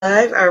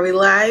Live? Are we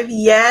live?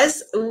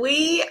 Yes,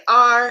 we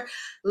are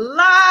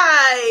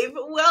live.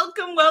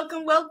 Welcome,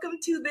 welcome, welcome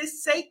to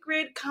this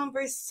sacred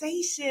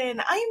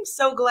conversation. I am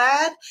so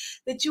glad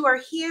that you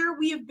are here.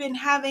 We have been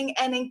having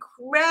an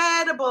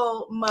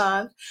incredible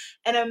month,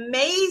 an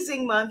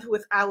amazing month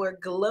with our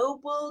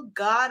Global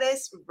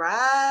Goddess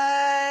Rising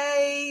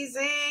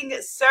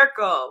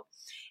Circle.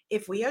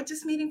 If we are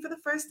just meeting for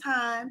the first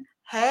time,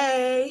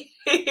 hey,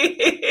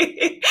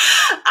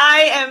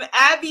 I am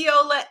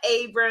Abiola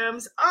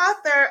Abrams,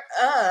 author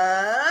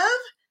of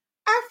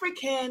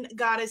African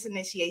Goddess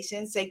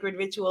Initiation, Sacred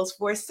Rituals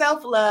for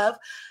Self-Love,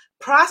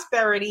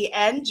 Prosperity,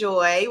 and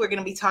Joy. We're going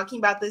to be talking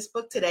about this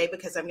book today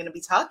because I'm going to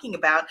be talking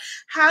about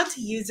how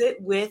to use it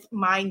with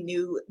my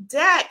new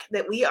deck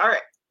that we are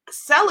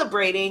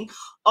celebrating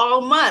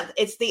all month.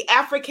 It's the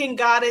African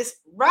Goddess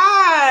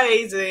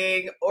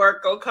Rising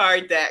Oracle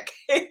card deck.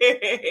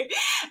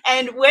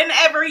 And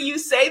whenever you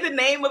say the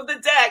name of the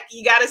deck,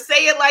 you got to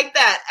say it like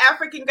that.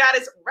 African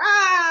Goddess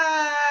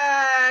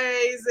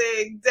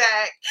Rising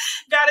deck.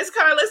 Goddess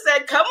Carla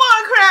said, come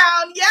on,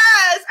 Crown.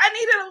 Yes, I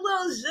needed a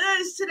little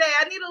zhuzh today.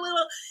 I need a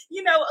little,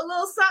 a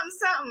little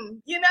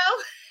something,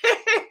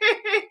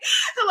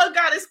 Hello,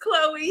 Goddess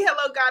Chloe.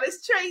 Hello,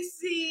 Goddess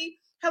Tracy.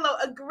 Hello,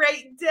 a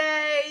great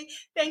day.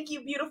 Thank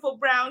you, beautiful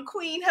brown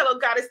queen. Hello,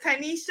 Goddess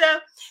Tanisha.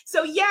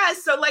 So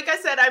like I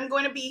said, I'm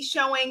going to be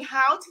showing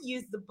how to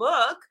use the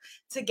book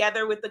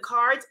together with the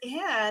cards.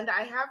 And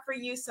I have for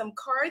you some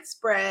card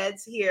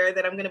spreads here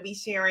that I'm going to be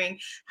sharing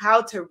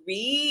how to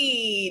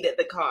read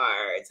the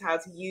cards, how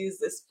to use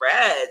the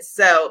spreads.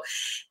 So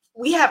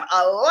we have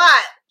a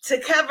lot to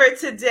cover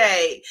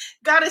today.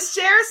 Goddess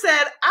Cher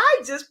said,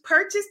 I just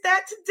purchased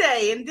that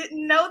today and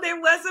didn't know there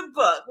was a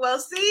book. Well,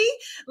 see,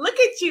 look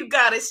at you,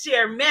 Goddess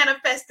Cher,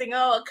 manifesting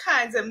all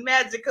kinds of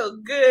magical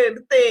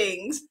good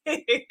things.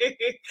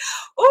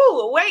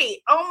 Oh, wait.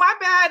 Oh, my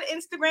bad,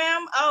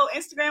 Instagram. Oh,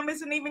 Instagram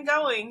isn't even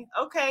going.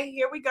 Okay,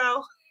 here we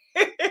go.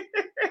 All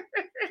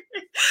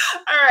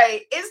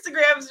right,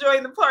 Instagram's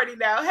joined the party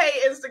now. Hey,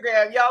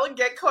 Instagram, y'all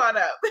get caught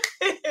up.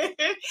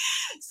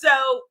 So,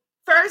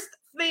 first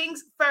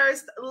things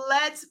first,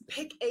 let's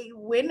pick a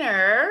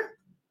winner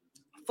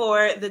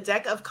for the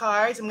deck of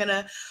cards. I'm going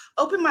to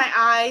open my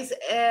eyes,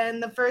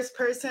 and the first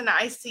person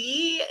I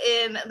see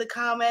in the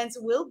comments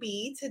will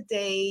be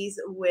today's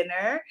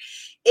winner.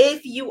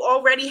 If you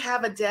already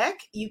have a deck,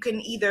 you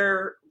can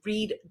either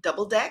read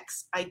double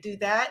decks. I do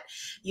that,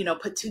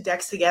 put two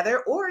decks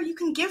together, or you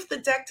can gift the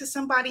deck to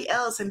somebody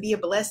else and be a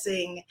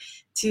blessing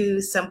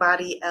to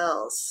somebody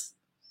else.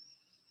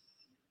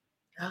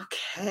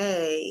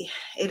 Okay,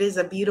 it is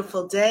a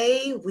beautiful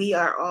day. We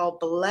are all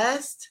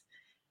blessed.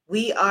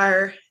 We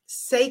are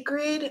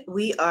sacred.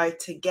 We are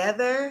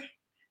together.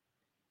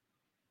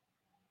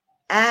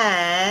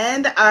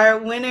 And our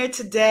winner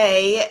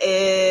today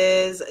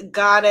is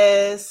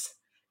Goddess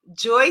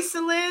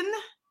Joycelyn.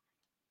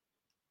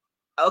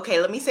 Okay,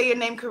 let me say your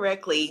name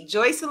correctly.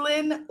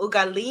 Joycelyn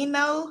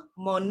Ugalino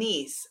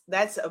Moniz.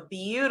 That's a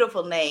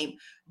beautiful name.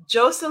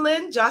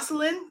 Jocelyn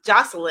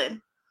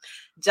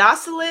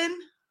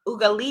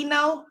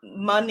Ugalino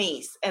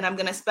Moniz, and I'm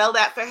going to spell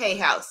that for Hay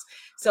House.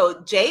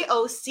 So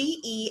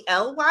Jocelyn,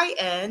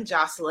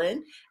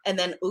 Jocelyn, and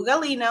then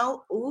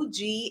Ugalino,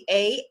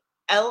 Ugalino,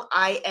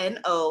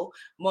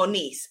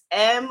 Moniz,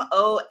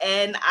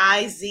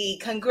 Moniz.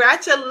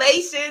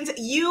 Congratulations,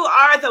 you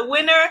are the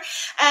winner.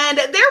 And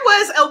there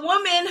was a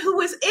woman who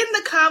was in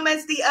the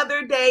comments the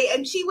other day,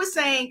 and she was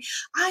saying,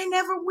 I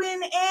never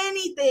win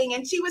anything.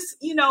 And she was,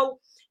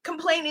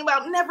 complaining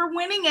about never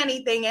winning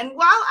anything. And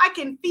while I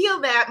can feel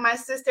that, my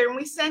sister, and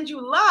we send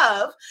you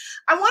love,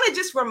 I want to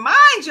just remind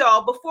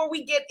y'all before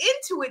we get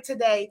into it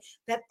today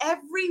that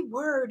every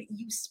word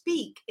you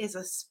speak is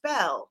a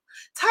spell.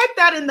 Type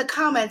that in the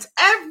comments.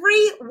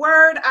 Every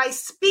word I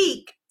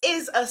speak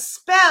is a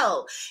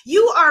spell.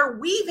 You are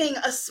weaving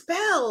a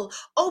spell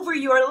over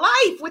your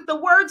life with the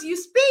words you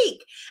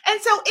speak.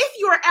 And so if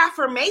your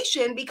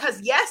affirmation,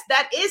 because yes,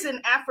 that is an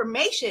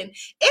affirmation,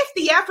 if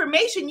the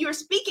affirmation you're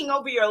speaking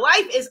over your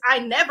life is I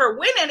never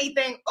win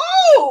anything,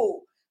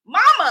 oh,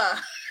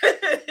 mama,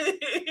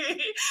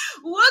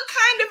 what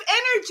kind of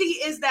energy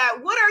is that?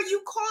 What are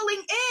you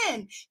calling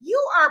in? You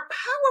are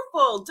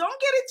powerful. Don't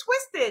get it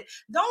twisted.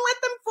 Don't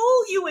let them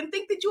fool you and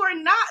think that you are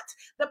not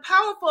the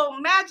powerful,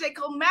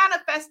 magical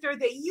manifester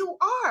that you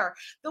are.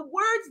 The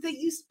words that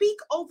you speak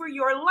over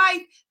your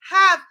life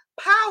have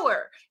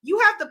power. You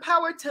have the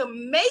power to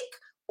make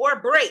or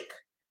break.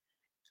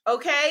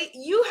 Okay,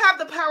 you have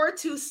the power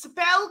to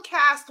spell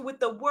cast with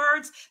the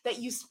words that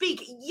you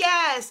speak.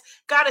 Yes,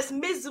 Goddess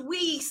Ms.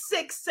 Wee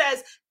 6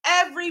 says,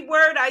 every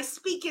word I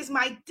speak is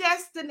my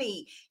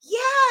destiny.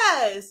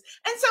 Yes,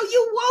 and so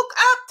you woke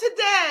up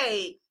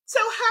today. So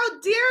how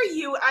dare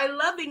you, I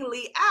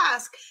lovingly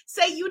ask,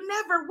 say you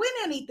never win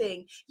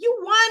anything. You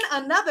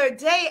won another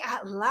day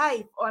at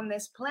life on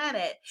this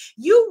planet.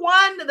 You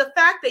won the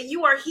fact that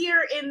you are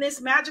here in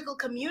this magical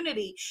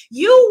community.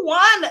 You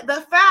won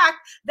the fact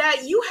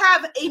that you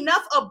have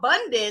enough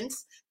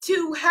abundance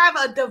to have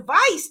a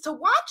device to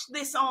watch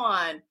this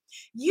on.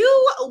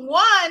 You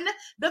won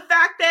the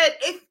fact that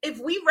if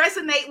we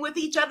resonate with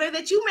each other,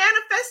 that you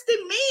manifested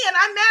me and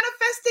I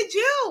manifested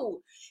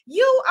you.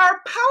 You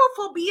are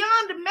powerful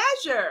beyond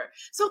measure.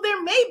 So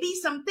there may be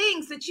some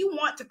things that you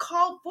want to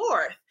call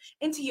forth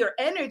into your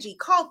energy,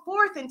 call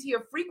forth into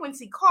your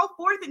frequency, call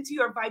forth into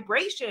your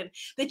vibration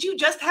that you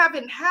just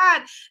haven't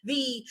had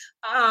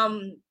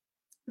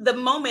the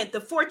moment,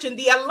 the fortune,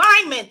 the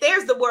alignment,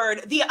 there's the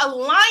word, the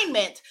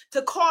alignment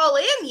to call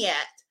in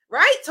yet,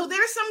 right? So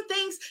there's some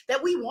things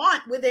that we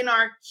want within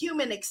our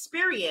human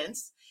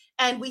experience,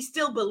 and we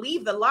still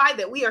believe the lie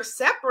that we are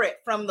separate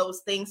from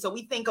those things. So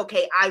we think,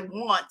 okay, I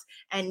want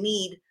and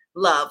need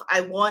love.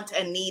 I want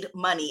and need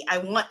money. I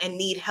want and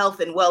need health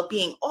and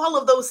well-being, all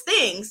of those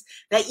things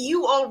that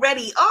you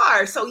already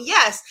are. So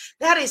yes,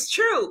 that is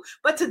true.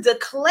 But to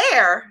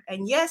declare,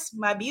 and yes,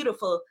 my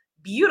beautiful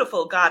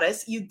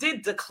goddess, you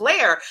did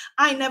declare,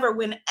 I never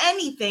win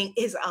anything,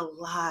 is a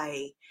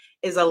lie.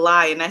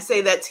 And I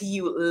say that to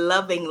you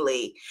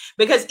lovingly,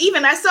 because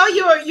even I saw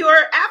your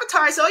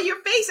avatar, I saw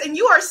your face, and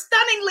you are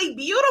stunningly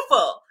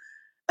beautiful.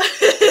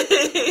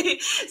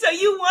 So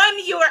you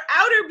won your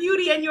outer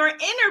beauty and your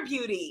inner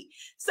beauty.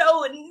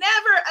 So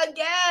never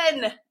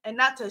again, and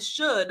not to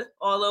should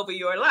all over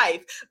your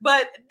life,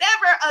 but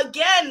never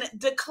again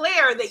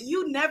declare that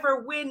you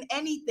never win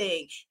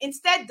anything.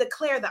 Instead,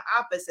 declare the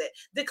opposite.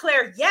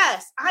 Declare,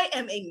 yes, I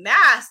am a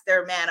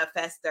master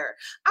manifester.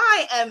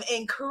 I am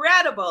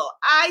incredible.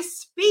 I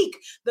speak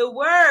the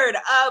word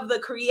of the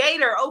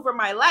Creator over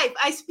my life.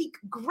 I speak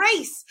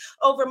grace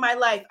over my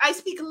life. I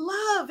speak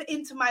love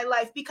into my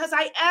life, because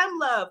I am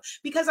love,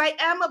 because I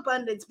am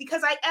abundance,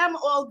 because I am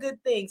all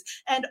good things.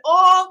 And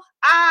all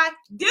I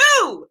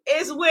do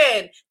is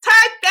win.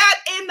 Type that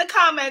in the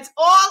comments.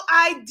 All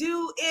I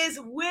do is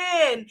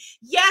win.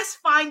 Yes,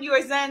 Find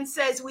Your Zen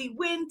says we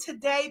win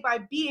today by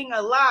being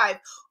alive.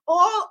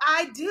 All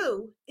I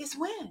do is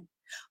win.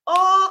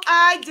 All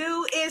I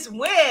do is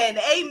win.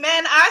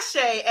 Amen,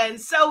 Ashe. And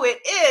so it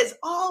is.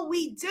 All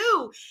we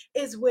do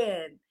is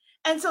win.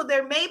 And so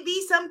there may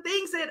be some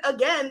things that,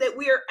 again, that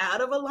we are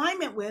out of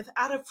alignment with,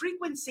 out of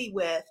frequency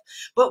with.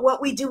 But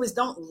what we do is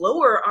don't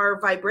lower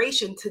our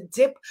vibration to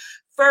dip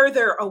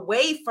further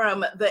away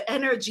from the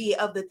energy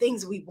of the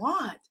things we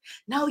want.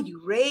 No,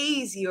 you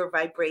raise your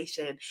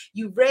vibration,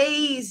 you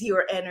raise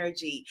your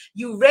energy,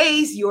 you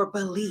raise your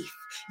belief,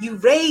 you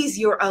raise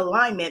your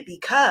alignment,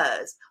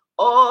 because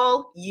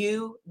all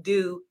you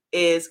do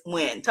is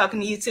win.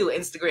 Talking to you too,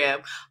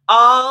 Instagram.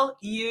 All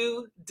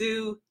you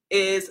do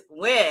is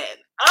win.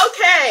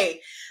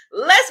 Okay,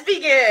 let's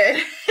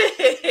begin.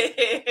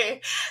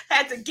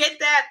 Had to get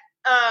that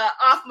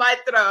off my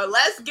throat.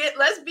 Let's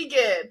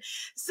begin.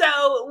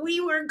 So we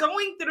were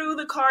going through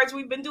the cards.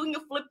 We've been doing a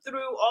flip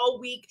through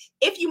all week.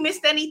 If you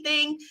missed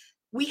anything,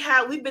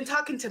 we've been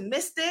talking to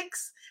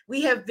mystics.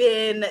 We have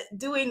been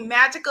doing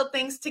magical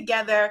things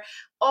together.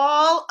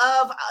 All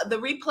of the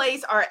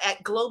replays are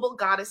at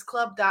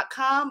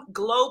globalgoddessclub.com,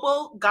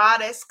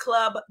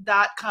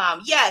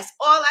 globalgoddessclub.com. Yes,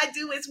 all I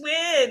do is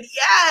win.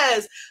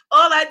 Yes,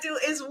 all I do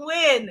is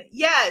win.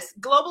 Yes,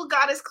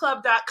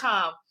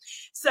 globalgoddessclub.com.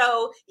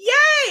 So,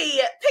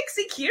 yay!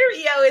 Pixie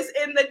Curio is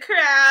in the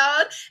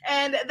crowd,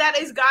 and that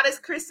is Goddess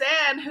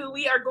Chris-Ann, who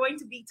we are going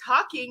to be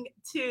talking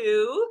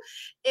to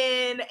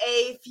in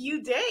a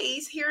few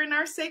days here in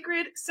our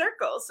sacred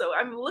circle. So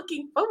I'm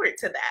looking forward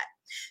to that.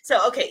 So,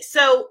 okay,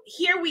 so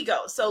here we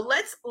go. So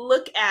let's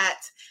look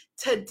at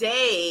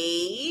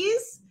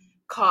today's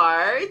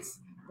cards,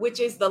 which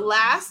is the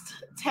last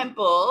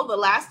temple, the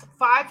last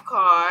 5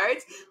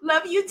 cards.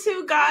 Love you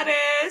too,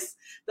 Goddess.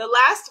 The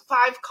last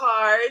 5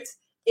 cards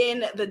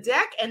in the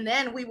deck, and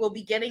then we will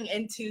be getting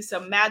into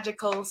some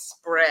magical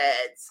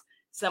spreads,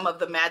 some of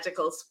the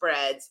magical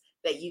spreads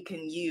that you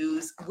can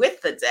use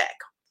with the deck.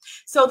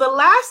 So the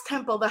last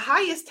temple, the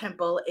highest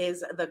temple,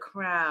 is the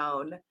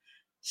crown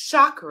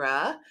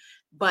chakra,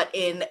 but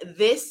in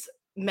this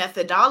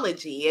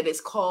methodology, it is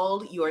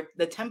called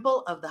the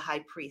temple of the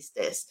high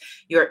priestess,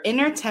 your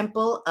inner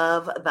temple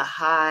of the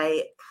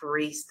high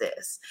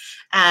priestess.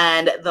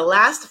 And the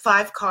last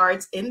 5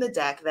 cards in the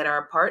deck that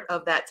are a part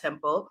of that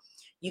temple,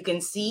 you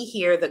can see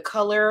here the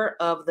color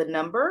of the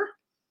number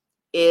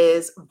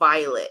is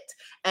violet.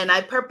 And I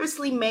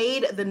purposely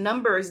made the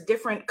numbers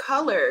different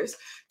colors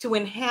to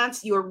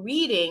enhance your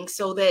reading,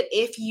 so that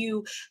if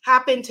you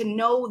happen to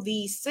know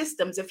these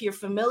systems, if you're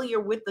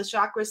familiar with the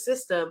chakra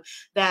system,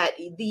 that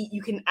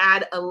you can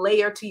add a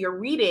layer to your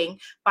reading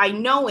by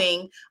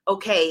knowing,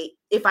 okay,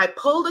 if I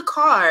pulled a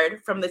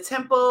card from the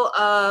temple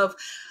of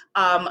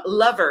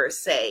lovers,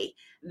 say,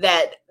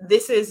 that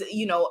this is,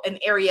 an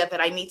area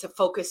that I need to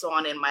focus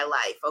on in my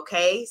life.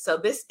 Okay. So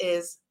this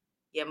is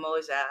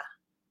Yemoja,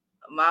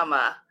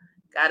 Mama,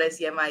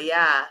 Goddess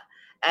Yemaya.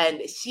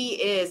 And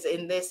she is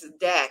in this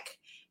deck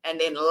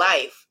and in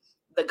life,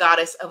 the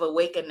goddess of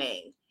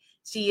awakening.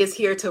 She is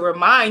here to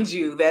remind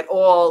you that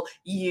all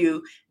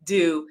you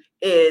do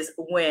is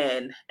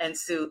win. And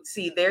so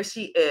see, there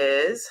she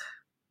is.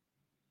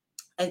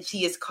 And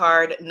she is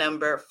card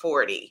number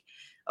 40.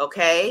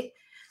 Okay.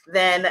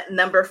 Then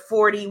number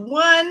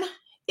 41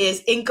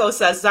 is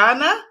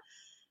Inkosazana.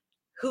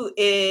 who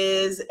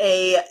is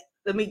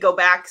let me go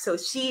back. So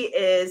she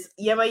is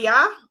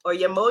Yemaya or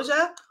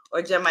Yemoja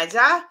or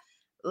Jemaja.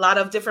 A lot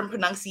of different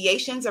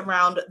pronunciations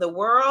around the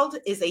world,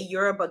 is a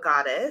Yoruba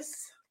goddess.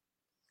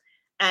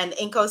 And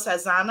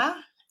Nkosazana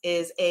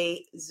is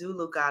a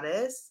Zulu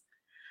goddess.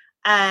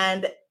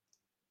 And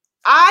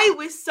I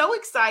was so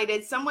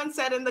excited. Someone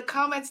said in the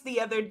comments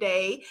the other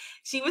day,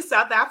 she was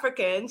South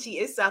African. She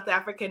is South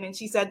African. And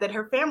she said that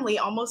her family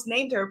almost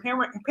named her,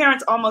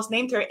 parents almost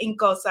named her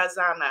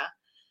Nkosazana.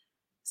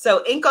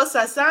 So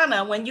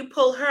Nkosazana, when you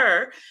pull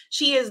her,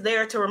 she is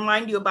there to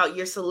remind you about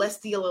your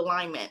celestial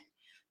alignment,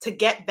 to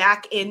get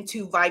back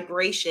into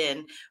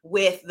vibration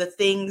with the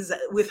things,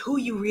 with who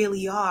you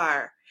really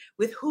are.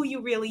 With who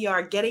you really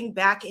are, getting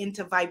back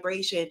into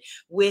vibration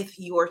with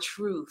your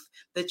truth,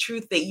 the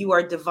truth that you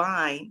are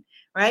divine,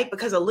 right?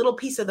 Because a little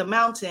piece of the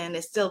mountain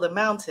is still the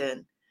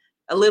mountain.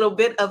 A little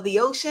bit of the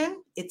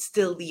ocean, it's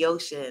still the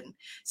ocean.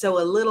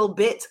 So a little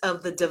bit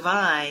of the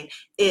divine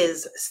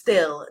is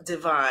still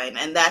divine.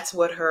 And that's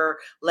what her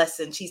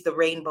lesson, she's the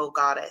rainbow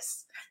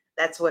goddess.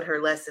 That's what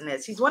her lesson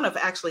is. She's one of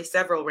actually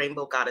several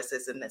rainbow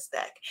goddesses in this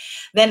deck.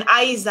 Then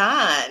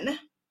Aizan,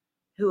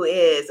 who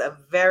is a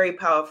very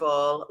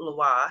powerful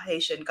Loa,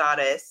 Haitian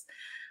goddess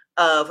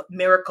of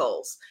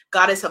miracles,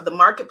 goddess of the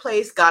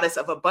marketplace, goddess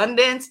of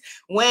abundance.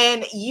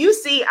 When you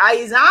see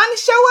Aizan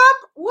show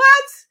up,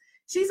 what?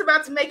 She's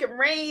about to make it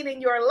rain in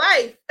your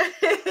life.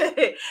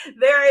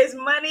 There is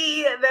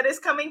money that is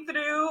coming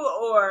through,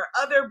 or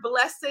other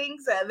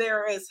blessings.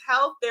 There is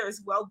health, there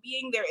is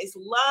well-being, there is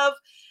love.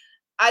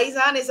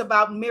 Aizan is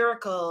about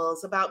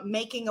miracles, about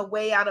making a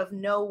way out of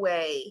no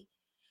way.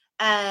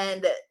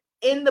 And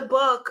in the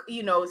book,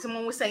 you know,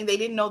 someone was saying they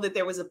didn't know that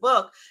there was a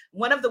book.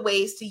 One of the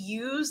ways to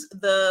use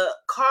the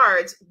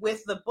cards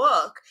with the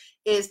book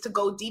is to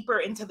go deeper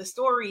into the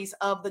stories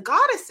of the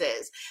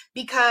goddesses,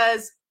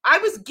 because I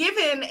was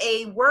given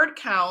a word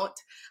count,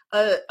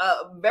 a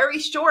very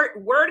short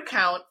word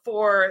count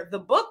for the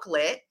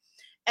booklet,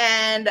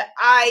 and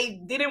I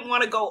didn't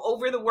want to go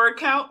over the word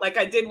count like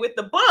I did with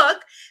the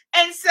book.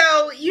 And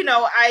so, you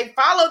know, I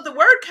followed the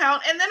word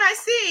count, and then I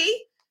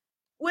see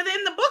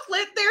within the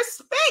booklet there's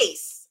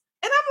space.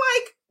 And I'm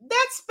like,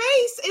 that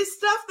space is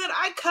stuff that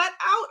I cut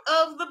out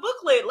of the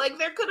booklet. Like,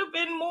 there could have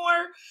been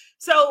more.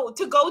 So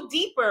to go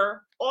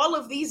deeper, all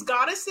of these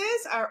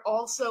goddesses are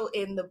also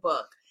in the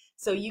book.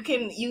 So you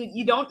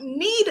don't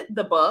need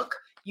the book.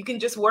 You can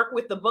just work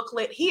with the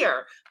booklet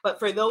here. But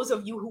for those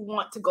of you who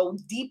want to go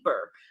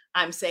deeper,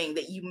 I'm saying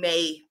that you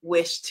may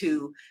wish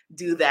to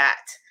do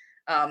that,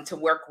 to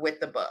work with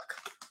the book.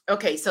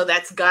 Okay, so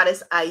that's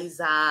Goddess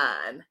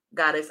Aizan.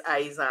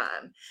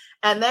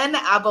 And then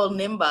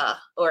Abel-Nimba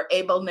or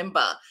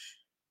Abel-Nimba.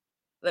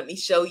 Let me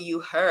show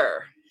you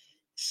her.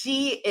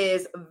 She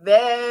is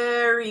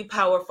very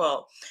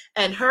powerful,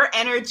 and her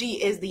energy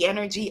is the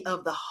energy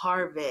of the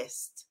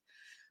harvest.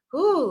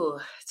 Ooh,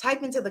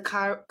 type into the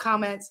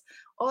comments,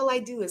 all I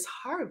do is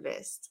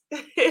harvest.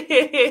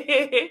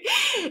 It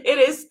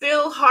is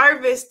still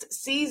harvest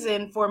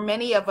season for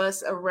many of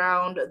us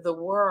around the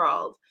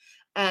world.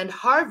 And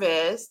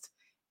harvest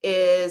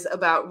is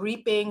about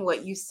reaping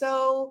what you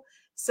sow,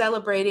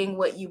 celebrating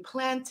what you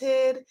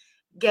planted,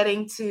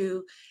 getting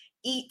to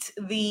reap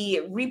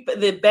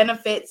the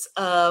benefits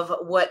of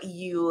what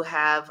you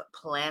have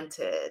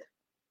planted.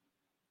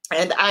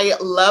 And I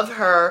love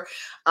her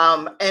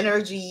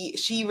energy.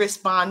 She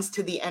responds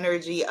to the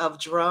energy of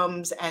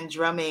drums and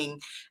drumming.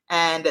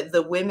 And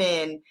the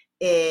women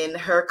in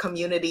her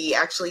community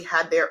actually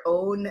had their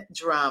own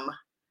drum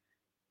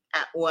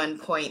at one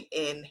point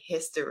in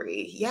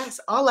history. Yes,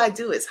 all I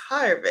do is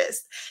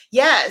harvest.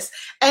 Yes,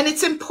 and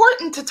it's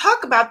important to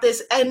talk about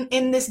this and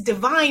in this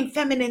divine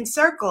feminine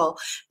circle,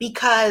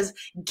 because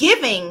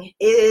giving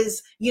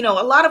is, you know,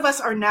 a lot of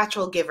us are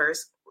natural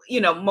givers. You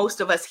know,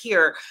 most of us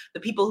here, the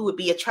people who would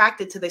be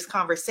attracted to this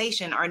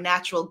conversation, are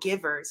natural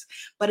givers,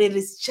 but it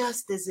is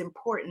just as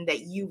important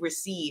that you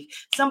receive.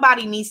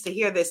 Somebody needs to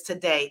hear this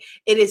today.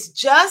 It is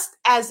just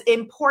as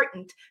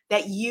important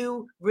that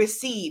you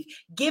receive.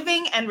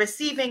 Giving and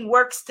receiving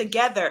works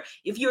together.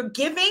 If you're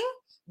giving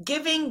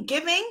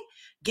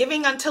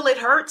until it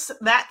hurts,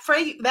 that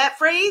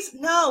phrase,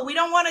 no, we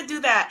don't want to do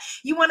that.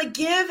 You want to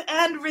give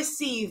and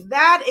receive.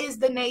 That is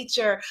the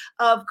nature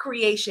of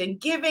creation,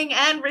 giving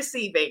and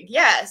receiving.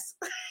 Yes,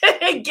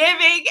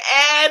 giving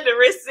and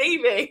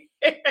receiving.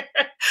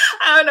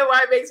 I don't know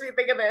why it makes me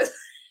think of this.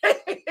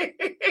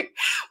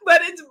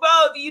 But it's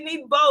both. You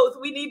need both.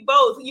 We need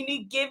both. You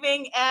need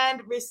giving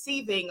and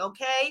receiving.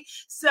 Okay,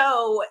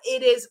 so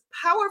it is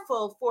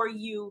powerful for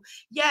you.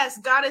 Yes,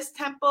 Goddess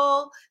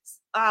Temple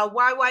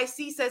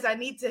YYC says, I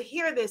need to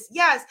hear this.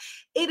 Yes,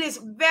 it is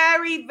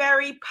very,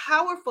 very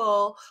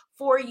powerful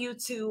for you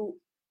to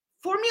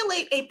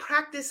formulate a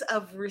practice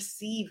of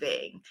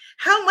receiving.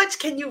 How much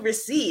can you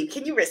receive?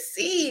 Can you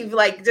receive,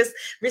 like, just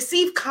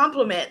receive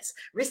compliments,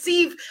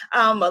 receive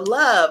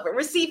love,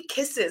 receive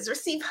kisses,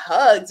 receive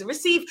hugs,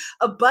 receive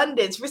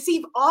abundance,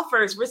 receive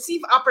offers,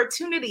 receive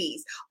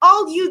opportunities?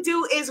 All you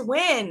do is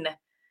win.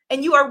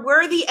 and you are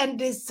worthy and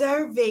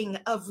deserving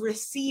of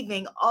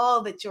receiving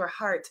all that your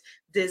heart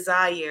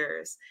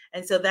desires.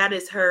 And so that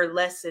is her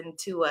lesson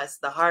to us,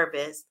 the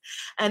harvest.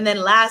 And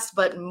then last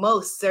but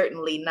most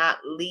certainly not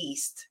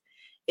least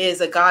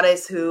is a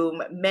goddess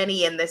whom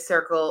many in this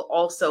circle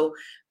also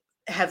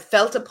have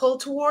felt a pull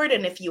toward.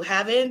 And if you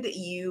haven't,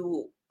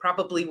 you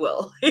probably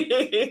will.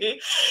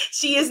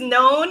 She is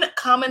known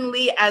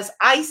commonly as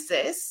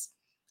Isis.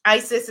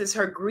 Isis is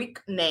her Greek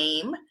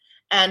name,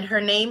 and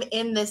her name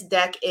in this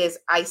deck is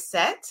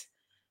Iset.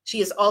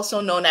 She is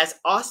also known as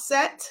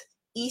Osset,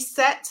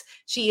 Iset.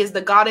 She is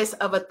the goddess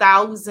of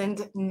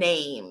 1,000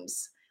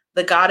 names.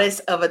 The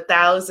goddess of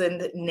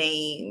 1,000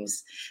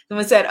 names.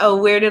 Someone said, oh,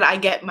 where did I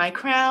get my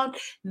crown?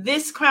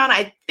 This crown,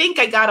 I think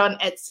I got on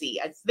Etsy.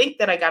 I think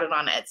that I got it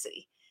on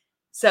Etsy.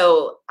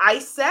 So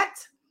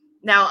Iset.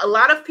 Now, a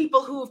lot of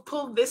people who have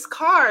pulled this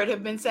card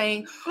have been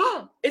saying,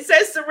 oh, it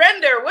says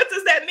surrender. What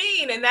does that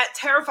mean? And that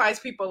terrifies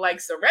people. Like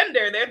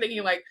surrender. They're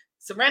thinking like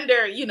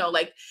surrender,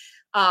 like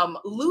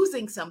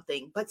losing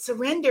something. But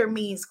surrender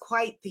means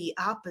quite the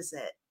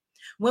opposite.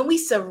 When we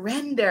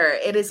surrender,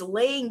 it is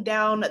laying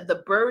down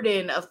the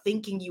burden of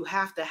thinking you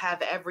have to have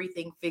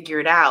everything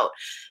figured out.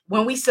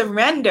 When we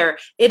surrender,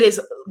 it is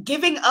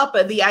giving up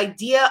the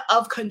idea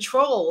of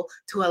control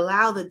to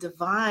allow the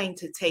divine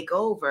to take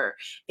over.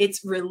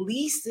 It's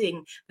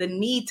releasing the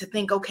need to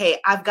think, okay,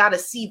 I've got to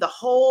see the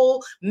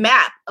whole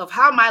map of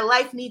how my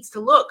life needs to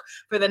look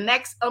for the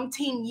next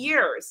umpteen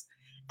years.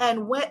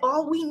 And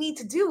all we need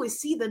to do is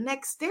see the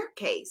next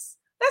staircase.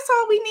 That's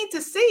all we need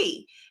to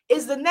see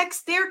is the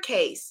next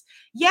staircase.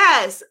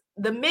 Yes,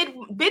 the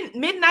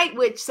Midnight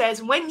Witch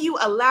says, when you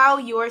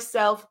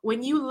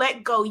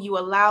let go, you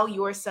allow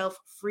yourself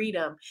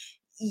freedom.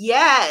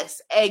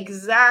 Yes,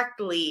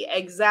 exactly.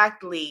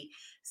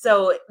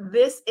 So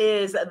this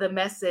is the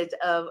message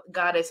of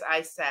Goddess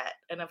Iset.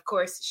 And of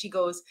course, she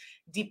goes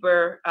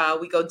deeper.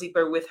 We go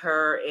deeper with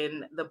her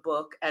in the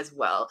book as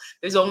well.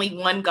 There's only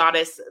one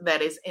goddess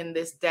that is in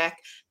this deck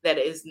that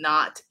is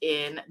not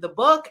in the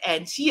book.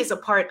 And she is a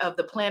part of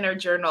the planner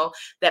journal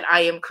that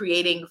I am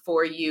creating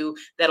for you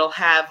that'll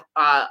have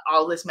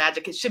all this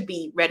magic. It should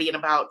be ready in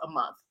about a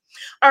month.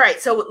 All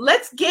right, so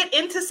let's get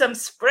into some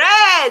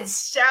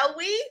spreads, shall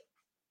we?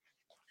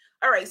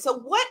 All right, so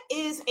what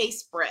is a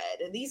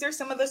spread? These are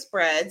some of the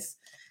spreads,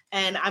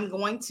 and I'm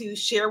going to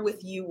share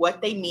with you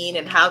what they mean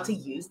and how to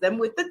use them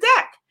with the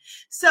deck.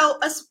 So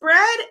a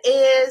spread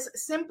is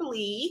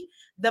simply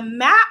the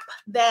map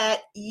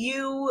that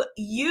you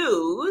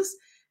use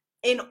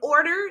in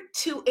order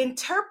to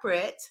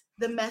interpret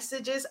the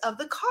messages of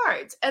the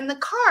cards. And the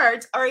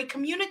cards are a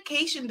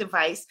communication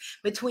device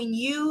between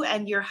you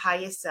and your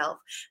highest self,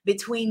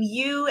 between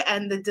you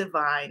and the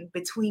divine,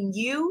 between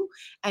you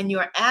and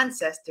your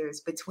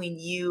ancestors, between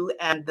you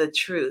and the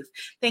truth.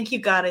 Thank you,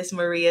 Goddess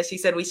Maria. She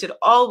said we should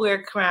all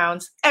wear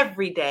crowns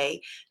every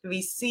day to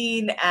be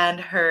seen and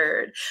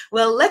heard.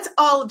 Well, let's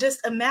all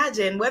just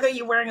imagine, whether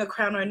you're wearing a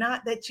crown or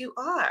not, that you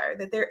are,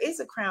 that there is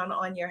a crown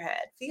on your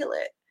head. Feel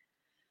it.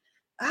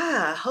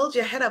 Hold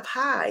your head up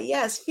high.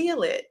 Yes,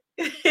 feel it.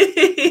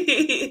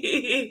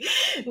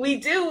 We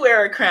do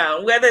wear a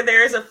crown, whether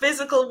there is a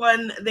physical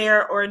one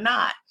there or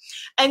not.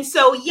 And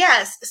so,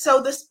 yes,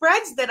 so the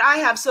spreads that I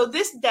have, so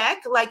this deck,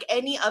 like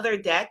any other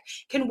deck,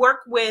 can work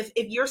with,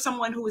 if you're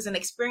someone who is an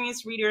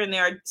experienced reader and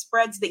there are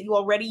spreads that you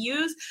already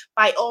use,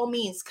 by all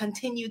means,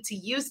 continue to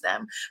use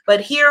them.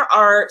 But here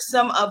are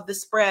some of the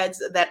spreads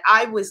that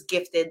I was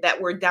gifted that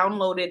were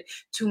downloaded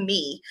to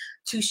me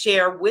to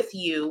share with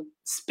you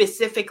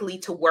specifically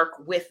to work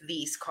with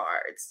these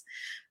cards.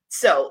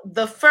 So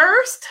the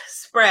first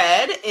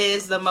spread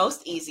is the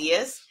most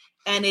easiest,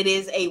 and it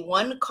is a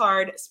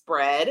 1-card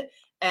spread,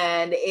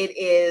 and it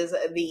is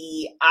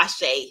the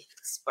Ashe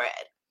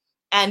spread.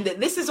 And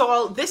this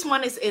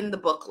one is in the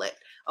booklet,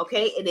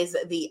 okay? It is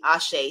the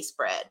Ashe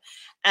spread.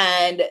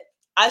 And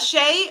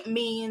Ashe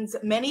means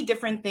many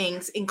different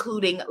things,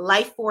 including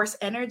life force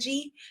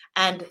energy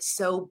and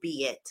so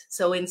be it.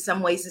 So in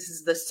some ways, this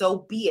is the so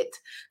be it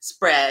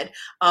spread.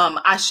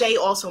 Ashe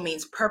also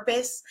means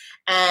purpose,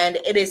 and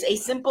it is a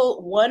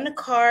simple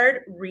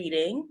 1-card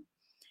reading.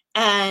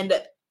 And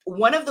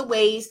one of the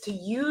ways to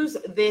use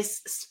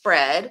this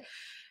spread,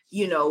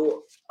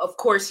 of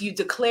course, you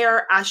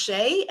declare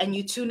Ashe and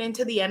you tune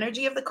into the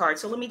energy of the card.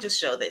 So let me just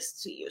show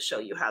this to you, show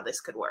you how this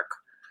could work.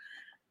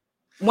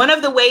 One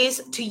of the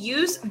ways to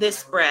use this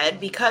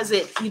spread, because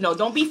it,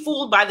 don't be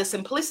fooled by the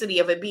simplicity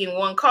of it being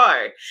 1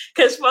 card,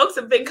 because folks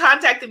have been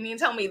contacting me and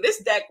telling me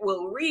this deck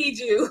will read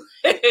you,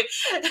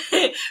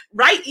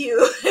 write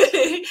you,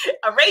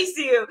 erase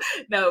you.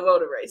 No, it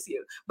won't erase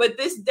you. But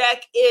this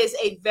deck is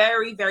a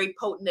very, very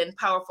potent and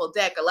powerful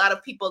deck. A lot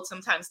of people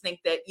sometimes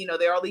think that,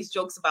 there are all these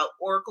jokes about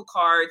oracle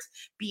cards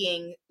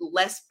being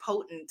less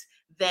potent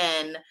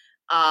than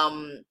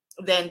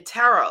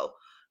tarot.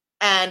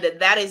 And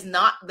that is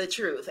not the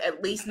truth,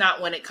 at least not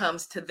when it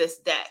comes to this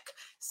deck.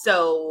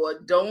 So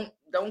don't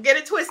Don't get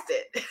it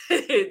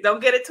twisted.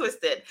 Don't get it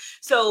twisted.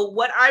 So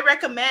what I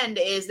recommend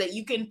is that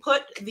you can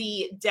put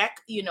the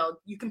deck, you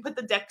can put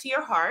the deck to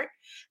your heart.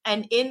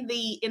 And in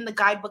the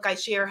guidebook, I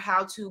share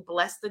how to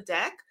bless the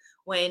deck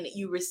when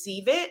you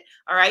receive it.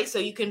 All right. So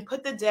you can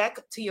put the deck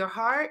to your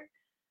heart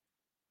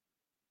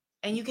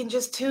and you can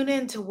just tune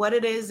in to what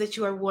it is that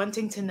you are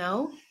wanting to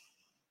know.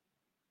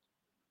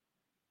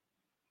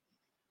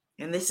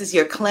 And this is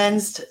your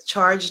cleansed,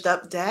 charged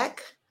up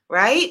deck,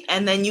 right?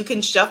 And then you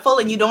can shuffle,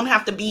 and you don't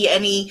have to be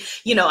any,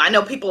 I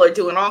know people are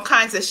doing all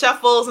kinds of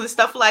shuffles and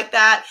stuff like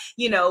that.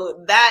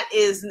 That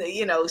is,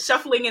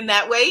 shuffling in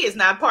that way is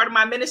not part of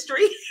my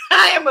ministry.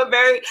 I am a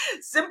very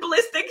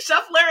simplistic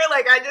shuffler.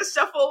 Like I just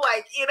shuffle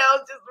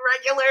just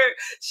regular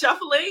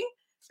shuffling,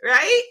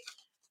 right?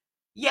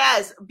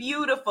 Yes,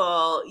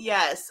 beautiful.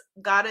 Yes,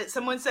 got it.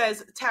 Someone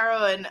says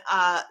tarot and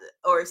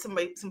or some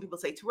people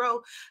say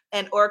tarot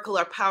and oracle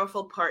are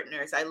powerful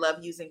partners. I love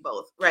using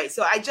both. Right.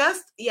 So I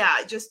just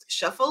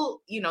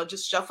shuffle,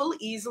 just shuffle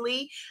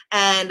easily,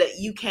 and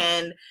you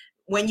can,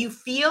 when you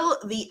feel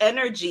the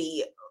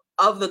energy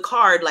of the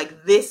card,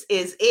 like this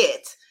is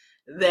it,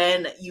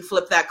 then you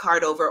flip that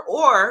card over.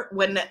 Or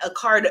when a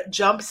card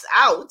jumps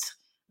out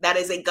that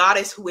is a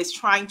goddess who is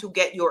trying to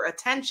get your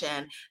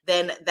attention,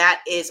 then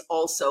that is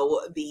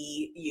also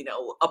the,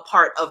 a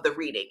part of the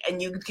reading.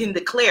 And you can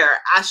declare,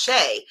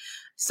 Ashe,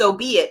 so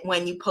be it,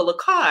 when you pull a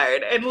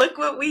card. And look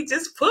what we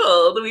just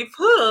pulled. We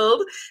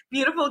pulled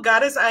beautiful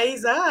Goddess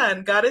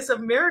Aizan, Goddess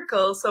of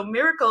Miracles. So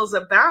miracles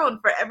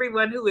abound for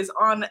everyone who is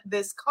on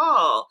this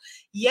call.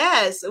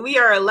 Yes, we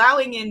are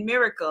allowing in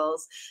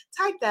miracles.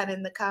 Type that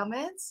in the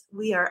comments.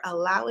 We are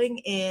allowing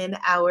in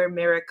our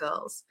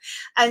miracles.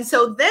 And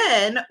so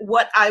then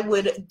what I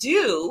would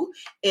do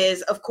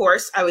is, of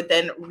course, I would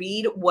then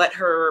read what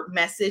her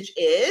message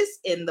is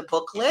in the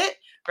booklet,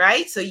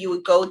 right? So you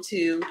would go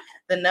to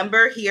the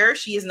number here.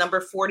 She is number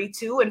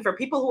 42. And for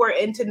people who are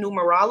into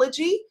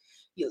numerology,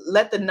 you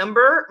let the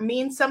number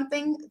mean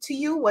something to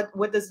you.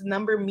 What does the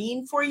number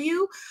mean for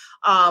you?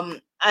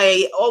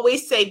 I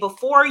always say,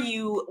 before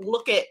you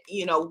look at,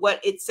 what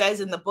it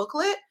says in the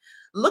booklet,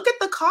 look at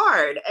the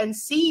card and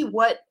see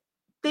what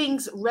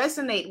things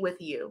resonate with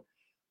you.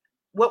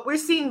 What we're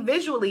seeing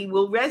visually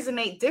will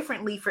resonate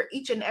differently for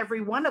each and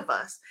every one of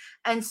us.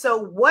 And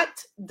so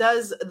what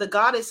does the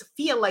goddess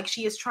feel like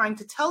she is trying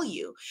to tell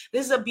you?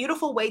 This is a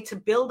beautiful way to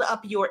build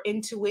up your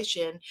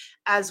intuition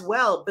as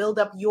well. Build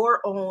up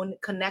your own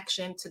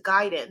connection to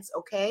guidance,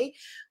 okay?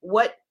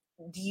 What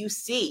do you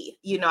see?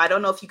 I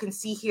don't know if you can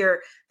see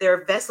here, there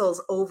are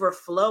vessels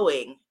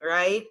overflowing,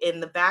 right? In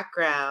the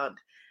background.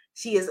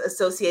 She is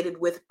associated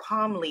with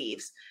palm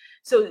leaves.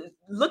 So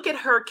look at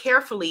her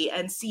carefully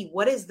and see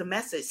what is the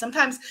message.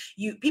 Sometimes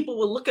people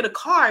will look at a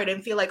card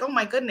and feel like, oh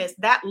my goodness,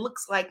 that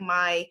looks like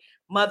my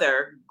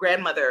mother,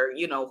 grandmother,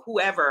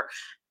 whoever.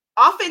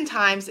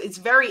 Oftentimes it's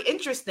very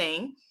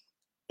interesting.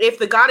 If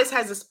the goddess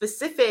has a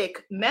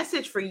specific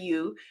message for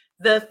you,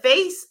 the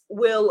face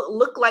will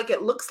look like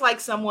it looks like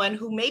someone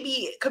who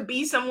maybe could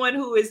be someone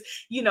who is,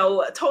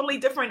 a totally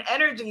different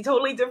energy,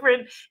 totally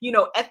different,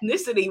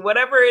 ethnicity,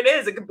 whatever it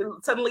is. It could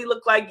suddenly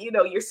look like,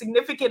 your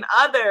significant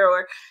other,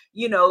 or,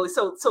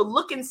 so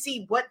look and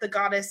see what the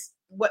goddess,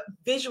 what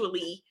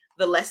visually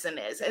the lesson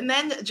is. And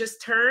then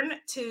just turn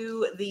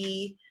to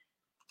the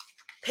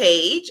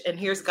page, and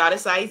here's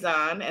Goddess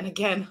Aizan. And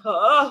again,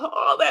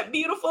 all that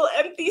beautiful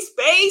empty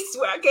space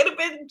where I could have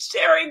been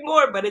sharing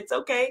more, but it's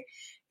okay.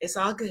 It's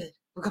all good.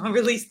 We're going to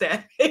release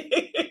that.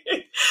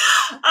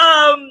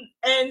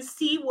 And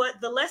see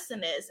what the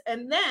lesson is.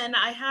 And then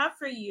I have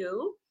for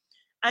you,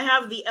 I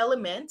have the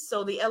element.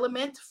 So the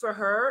element for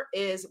her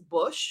is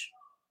bush,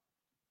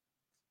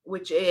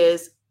 which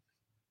is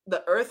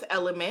the earth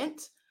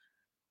element,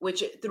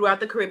 which throughout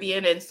the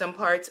Caribbean and some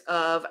parts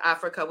of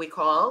Africa we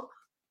call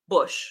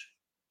bush.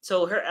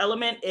 So her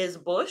element is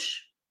bush.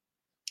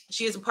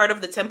 She is a part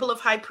of the Temple of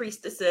High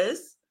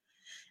Priestesses.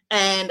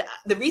 And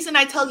the reason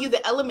I tell you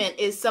the element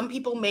is some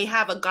people may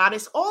have a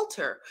goddess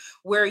altar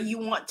where you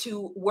want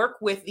to work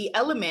with the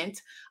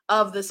element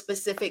of the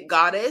specific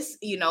goddess,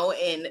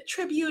 in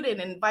tribute and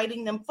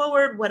inviting them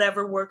forward,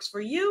 whatever works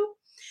for you.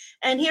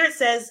 And here it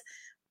says,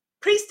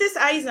 Priestess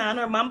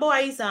Aizan, or Mambo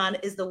Aizan,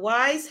 is the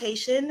wise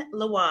Haitian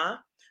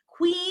Loa,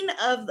 queen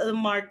of the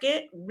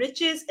market,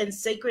 riches, and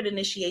sacred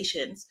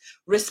initiations.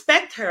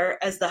 Respect her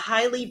as the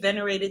highly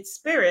venerated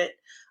spirit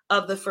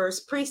of the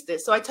first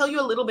priestess. So I tell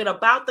you a little bit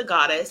about the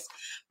goddess,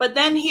 but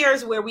then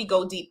here's where we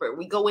go deeper.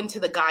 We go into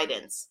the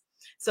guidance.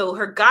 So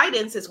her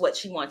guidance is what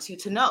she wants you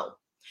to know.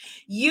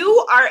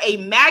 You are a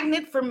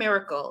magnet for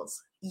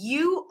miracles.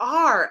 You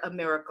are a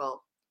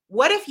miracle.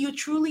 What if you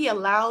truly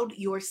allowed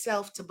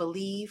yourself to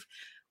believe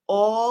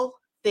all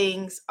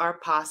things are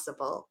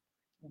possible?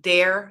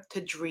 Dare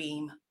to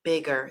dream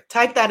bigger.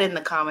 Type that in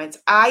the comments.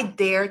 I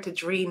dare to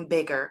dream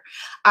bigger.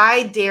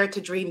 I dare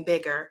to dream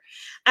bigger.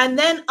 And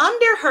then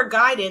under her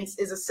guidance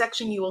is a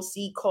section you will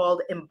see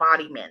called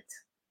embodiment.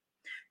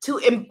 To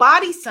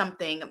embody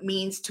something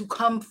means to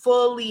come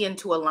fully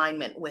into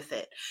alignment with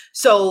it.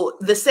 So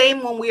the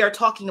same when we are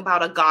talking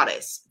about a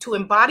goddess, to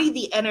embody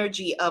the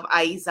energy of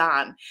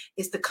Aizan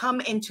is to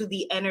come into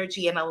the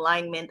energy and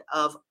alignment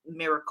of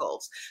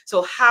miracles.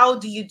 So how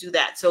do you do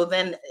that? So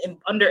then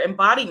under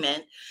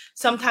embodiment,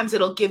 sometimes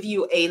it'll give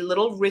you a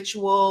little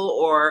ritual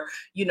or,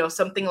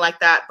 something like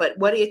that. But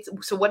what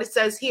it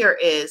says here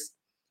is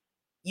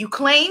you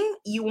claim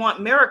you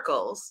want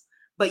miracles,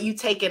 but you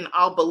take an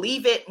I'll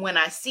believe it when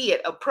I see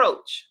it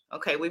approach.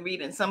 Okay, we're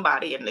reading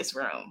somebody in this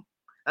room.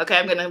 Okay,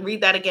 I'm going to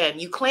read that again.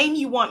 You claim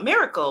you want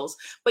miracles,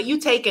 but you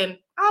take an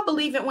I'll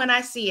believe it when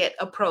I see it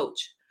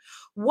approach.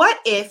 What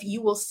if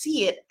you will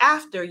see it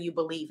after you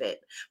believe it?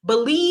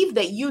 Believe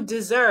that you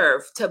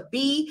deserve to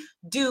be,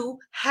 do,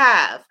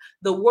 have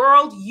the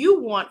world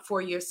you want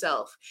for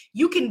yourself.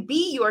 You can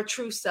be your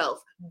true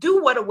self,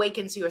 do what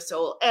awakens your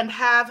soul, and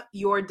have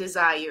your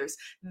desires.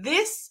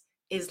 This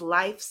is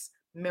life's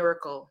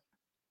miracle.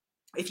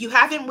 If you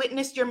haven't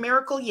witnessed your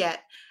miracle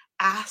yet,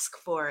 ask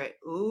for it.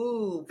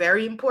 Ooh,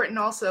 very important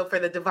also for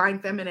the divine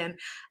feminine.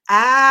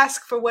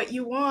 Ask for what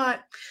you want.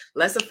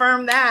 Let's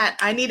affirm that.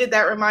 I needed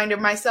that reminder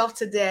myself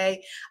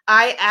today.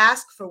 I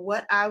ask for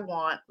what I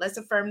want. Let's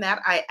affirm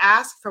that. I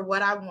ask for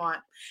what I want.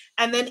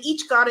 And then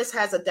each goddess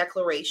has a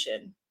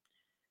declaration.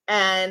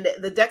 And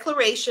the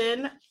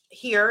declaration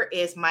here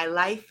is my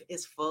life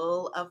is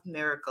full of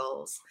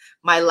miracles.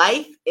 My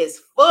life is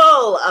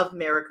full of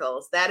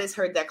miracles. That is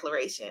her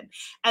declaration.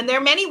 And there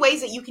are many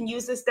ways that you can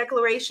use this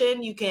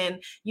declaration. You can,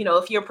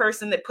 if you're a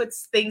person that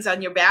puts things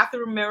on your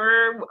bathroom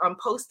mirror, on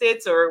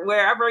Post-its or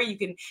wherever, you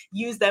can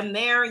use them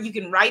there. You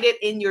can write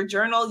it in your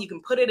journal. You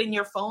can put it in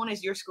your phone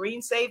as your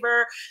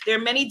screensaver. There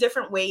are many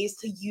different ways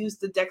to use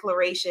the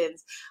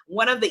declarations.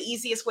 One of the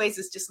easiest ways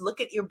is just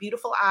look at your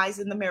beautiful eyes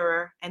in the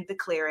mirror and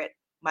declare it.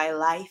 My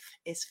life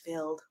is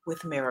filled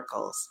with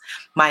miracles.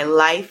 My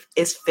life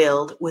is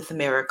filled with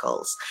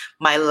miracles.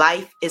 My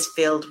life is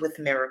filled with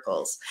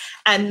miracles.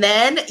 And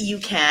then you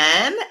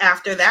can,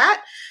 after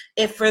that,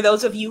 if for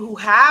those of you who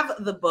have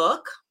the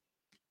book,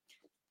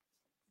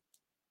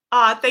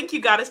 thank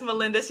you, Goddess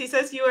Melinda. She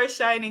says, you are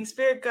shining.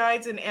 Spirit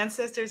guides and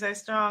ancestors are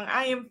strong.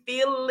 I am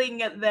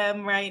feeling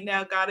them right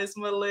now, Goddess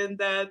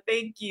Melinda.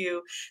 Thank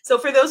you. So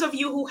for those of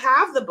you who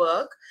have the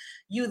book,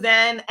 you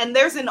then, and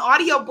there's an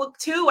audio book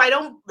too. I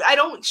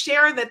don't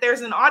share that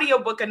there's an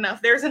audio book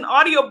enough. There's an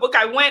audio book.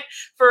 I went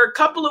for a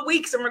couple of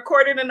weeks and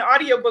recorded an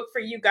audio book for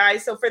you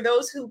guys. So for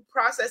those who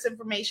process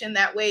information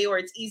that way, or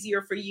it's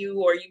easier for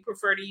you, or you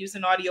prefer to use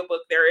an audio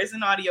book, there is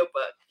an audio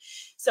book.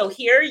 So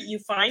here you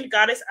find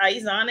Goddess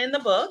Aizan in the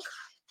book,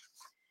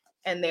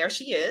 and there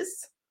she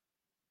is.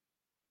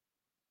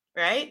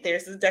 Right?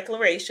 There's the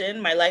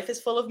declaration. My life is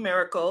full of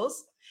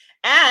miracles.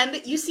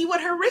 And you see what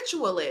her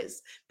ritual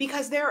is,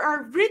 because there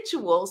are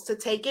rituals to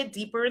take it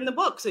deeper in the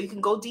book. So you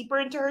can go deeper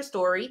into her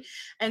story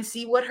and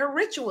see what her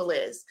ritual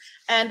is.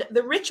 And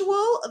the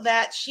ritual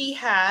that she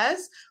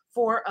has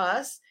for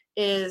us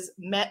is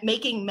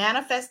making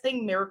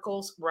manifesting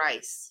miracles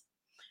rice.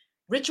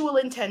 Ritual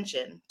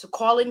intention: to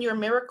call in your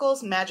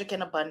miracles, magic,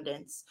 and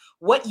abundance.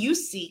 What you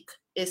seek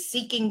is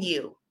seeking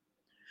you.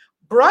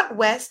 Brought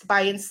west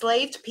by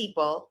enslaved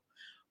people,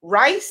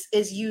 rice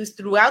is used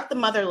throughout the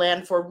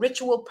motherland for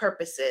ritual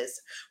purposes.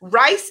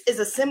 Rice is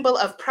a symbol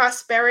of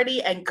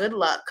prosperity and good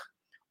luck.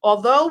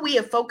 Although we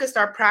have focused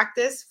our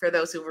practice, for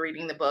those who are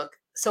reading the book,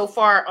 so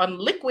far on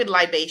liquid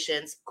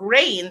libations,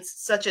 grains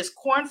such as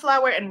corn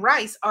flour and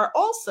rice are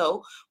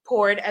also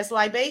poured as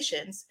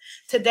libations.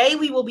 Today,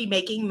 we will be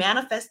making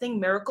manifesting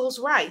miracles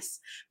rice,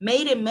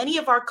 made in many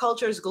of our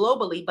cultures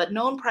globally, but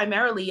known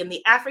primarily in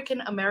the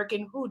African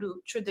American hoodoo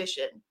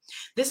tradition.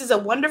 This is a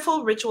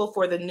wonderful ritual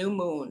for the new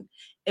moon.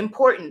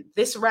 Important: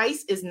 this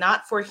rice is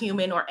not for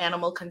human or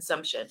animal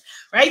consumption,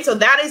 right? So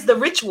that is the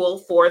ritual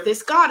for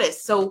this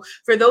goddess. So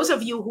for those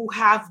of you who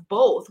have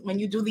both, when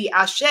you do the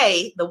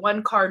Ashe, the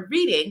one card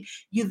reading,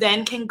 you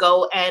then can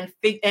go and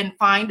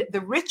find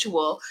the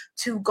ritual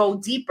to go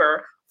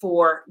deeper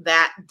for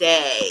that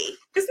day.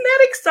 Isn't that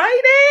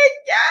exciting?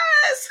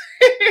 Yes.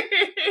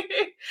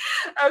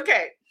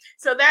 Okay,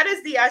 so that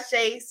is the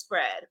Ashe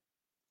spread.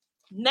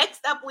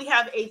 Next up, we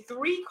have a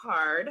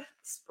 3-card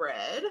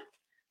spread.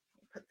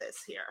 Put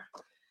this here.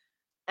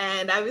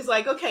 And I was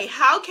like, okay,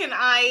 how can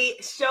I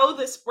show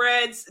the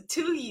spreads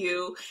to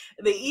you?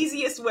 The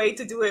easiest way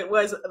to do it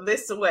was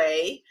this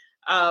way.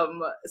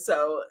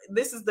 So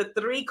this is the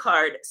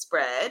 3-card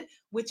spread,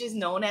 which is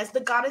known as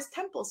the Goddess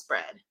Temple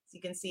spread. So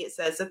you can see it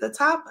says at the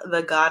top,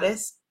 the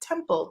Goddess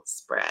Temple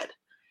spread.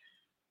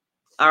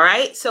 All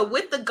right. So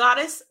with the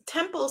Goddess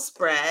Temple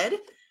spread,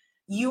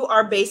 you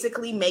are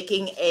basically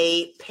making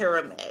a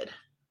pyramid.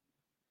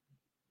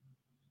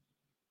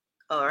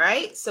 All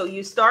right, so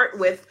you start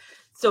with,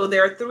 so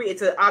there are 3,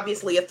 it's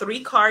obviously a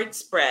 3-card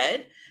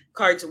spread.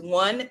 Cards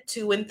 1,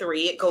 2, and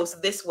 3. It goes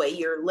this way.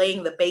 You're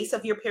laying the base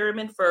of your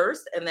pyramid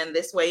first, and then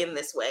this way and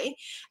this way.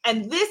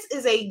 And this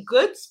is a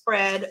good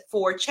spread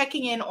for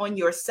checking in on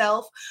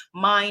yourself,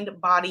 mind,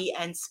 body,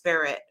 and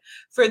spirit.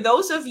 For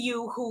those of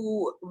you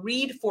who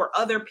read for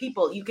other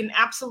people, you can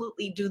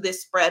absolutely do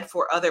this spread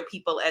for other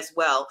people as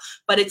well.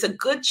 But it's a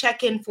good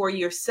check-in for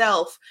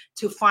yourself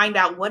to find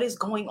out what is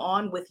going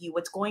on with you,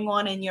 what's going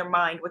on in your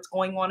mind, what's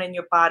going on in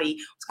your body,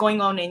 what's going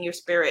on in your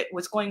spirit,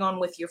 what's going on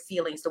with your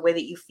feelings, the way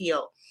that you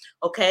feel.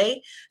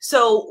 Okay,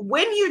 so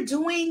when you're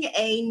doing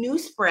a new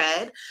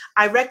spread,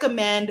 I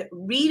recommend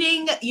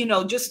reading,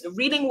 just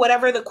reading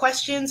whatever the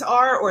questions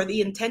are or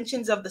the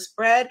intentions of the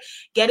spread,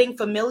 getting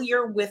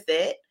familiar with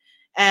it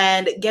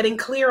and getting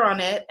clear on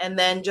it, and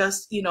then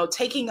just,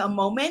 taking a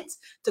moment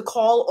to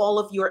call all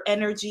of your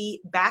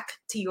energy back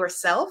to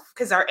yourself,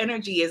 because our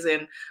energy is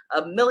in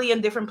a million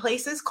different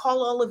places.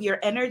 Call all of your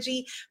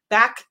energy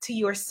back to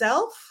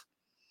yourself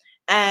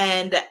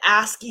and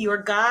ask your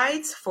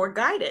guides for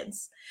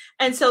guidance.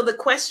 And so the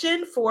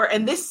question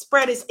and this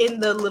spread is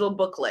in the little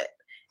booklet.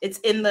 It's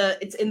in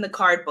the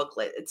card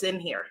booklet. It's in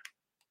here.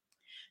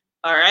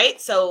 All right.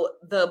 So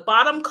the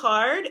bottom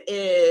card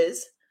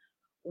is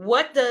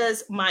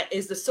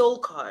the soul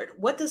card.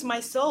 What does my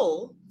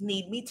soul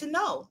need me to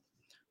know?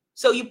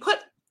 So you put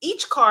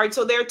each card.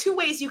 So there are two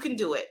ways you can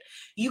do it.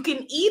 You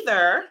can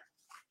either,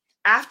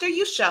 after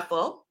you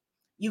shuffle,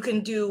 you can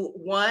do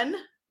 1,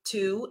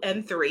 2,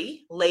 and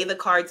 3, lay the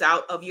cards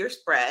out of your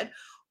spread,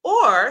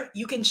 or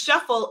you can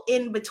shuffle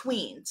in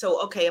between.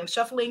 So, okay, I'm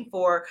shuffling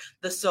for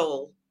the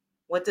soul.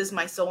 What does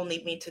my soul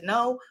need me to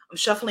know? I'm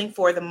shuffling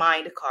for the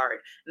mind card,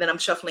 and then I'm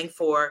shuffling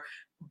for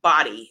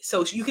body.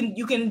 So you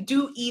can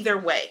do either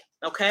way.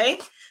 Okay.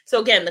 So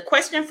again, the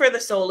question for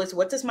the soul is,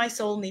 what does my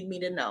soul need me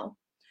to know?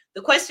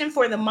 The question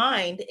for the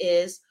mind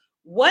is,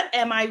 what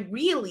am I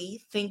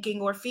really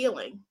thinking or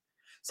feeling?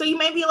 So you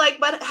may be like,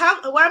 but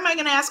why am I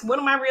going to ask, what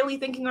am I really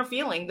thinking or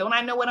feeling? Don't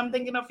I know what I'm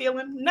thinking or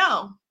feeling?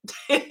 No.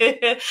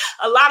 A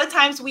lot of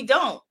times we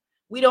don't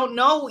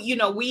know,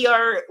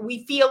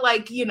 we feel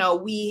like,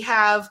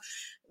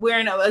 we're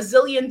in a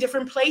zillion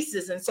different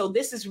places. And so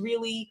this is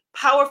really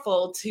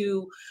powerful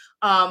to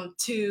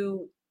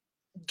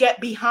get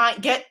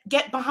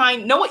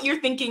behind, know what you're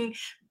thinking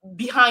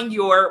behind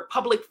your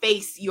public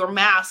face, your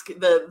mask,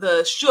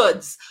 the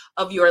shoulds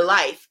of your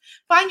life.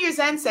 Find Your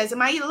Zen says,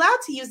 am I allowed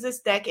to use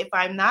this deck if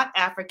I'm not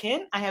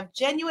African? I have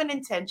genuine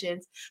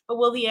intentions, but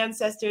will the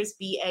ancestors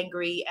be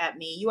angry at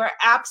me? You are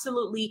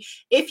absolutely,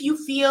 if you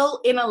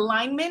feel in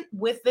alignment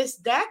with this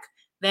deck,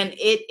 then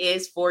it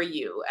is for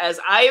you. As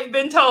I have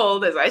been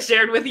told, as I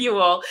shared with you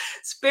all,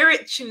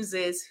 spirit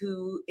chooses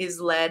who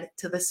is led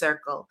to the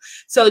circle.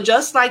 So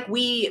just like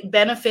we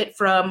benefit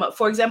from,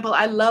 for example,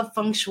 I love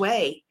feng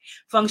shui.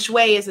 Feng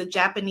shui is a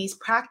Japanese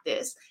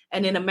practice.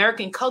 And in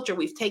American culture,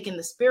 we've taken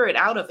the spirit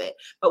out of it.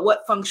 But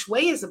what feng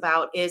shui is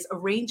about is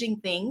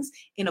arranging things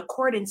in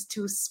accordance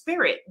to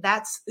spirit.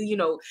 That's,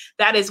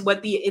 that is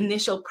what the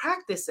initial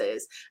practice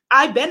is.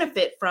 I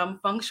benefit from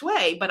feng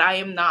shui, but I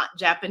am not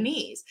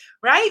Japanese,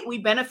 right? We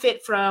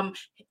benefit from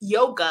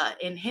yoga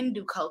in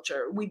Hindu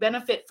culture. We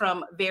benefit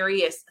from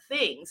various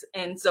things.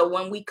 And so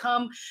when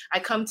I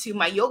come to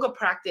my yoga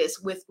practice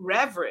with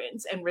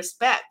reverence and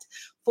respect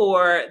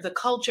for the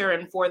culture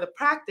and for the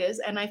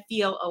practice, and I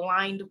feel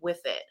aligned with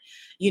it,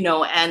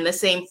 and the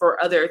same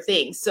for other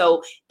things.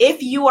 So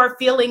if you are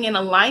feeling in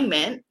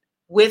alignment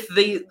with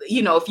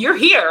if you're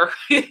here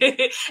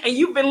and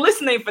you've been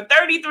listening for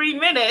 33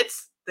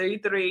 minutes,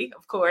 33,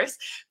 of course,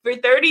 for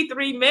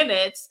 33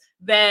 minutes,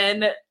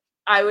 then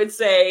I would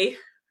say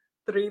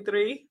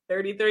 33,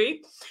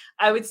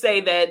 I would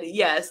say that,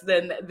 yes,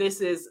 then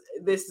this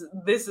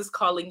is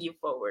calling you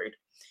forward.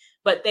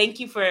 But thank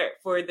you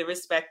for the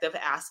respect of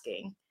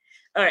asking.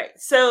 All right.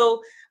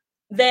 So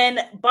then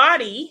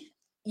body,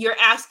 you're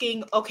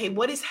asking, okay,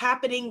 what is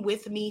happening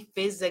with me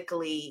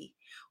physically?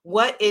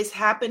 What is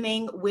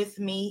happening with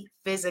me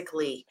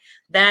physically?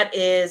 That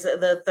is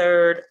the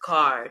third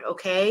card.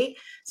 Okay.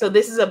 So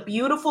this is a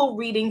beautiful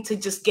reading to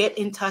just get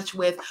in touch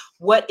with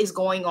what is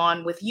going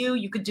on with you.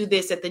 You could do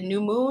this at the new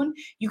moon.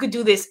 You could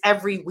do this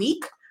every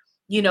week.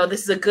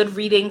 This is a good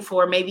reading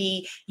for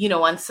maybe,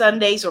 on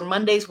Sundays or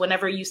Mondays,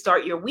 whenever you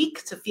start your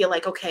week, to feel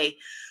like, okay,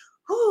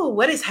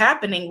 what is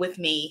happening with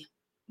me?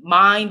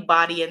 Mind,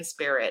 body, and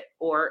spirit,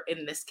 or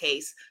in this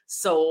case,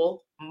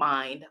 soul,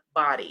 mind,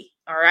 body.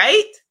 All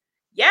right.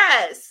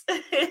 Yes.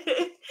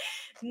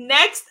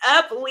 Next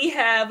up, we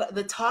have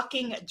the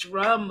talking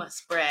drum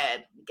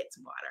spread. Get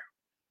some water.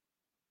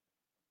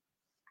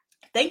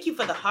 Thank you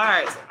for the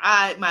hearts.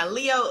 My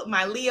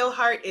Leo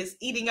heart is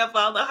eating up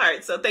all the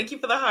hearts. So thank you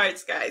for the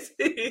hearts, guys.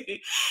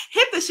 Hit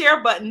the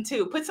share button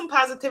too. Put some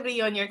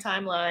positivity on your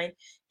timeline.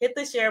 Hit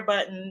the share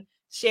button.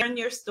 Share in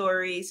your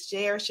stories.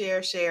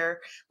 Share.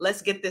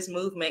 Let's get this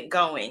movement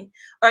going.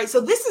 All right.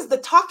 So this is the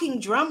talking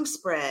drum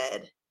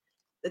spread.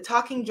 The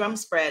talking drum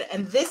spread.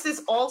 And this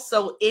is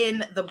also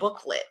in the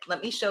booklet.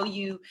 Let me show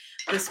you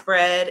the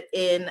spread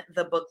in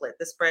the booklet.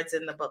 The spread's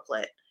in the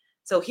booklet.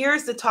 So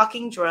here's the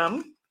talking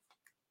drum.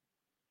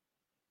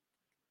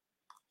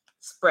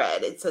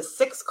 spread. It's a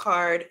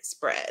 6-card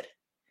spread.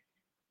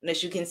 And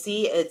as you can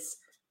see, it's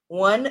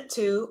 1,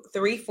 2,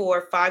 3,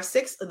 4, 5,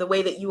 6, the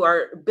way that you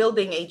are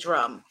building a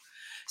drum.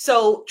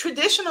 So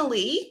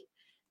traditionally,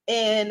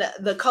 in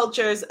the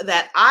cultures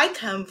that I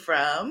come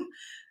from,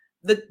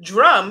 the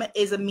drum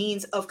is a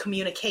means of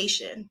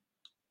communication.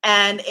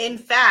 And in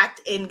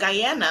fact, in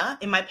Guyana,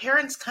 in my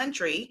parents'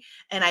 country,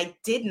 and I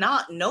did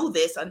not know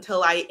this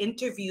until I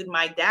interviewed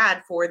my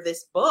dad for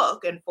this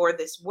book and for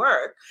this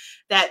work,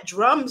 that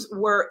drums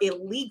were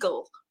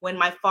illegal when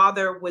my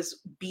father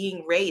was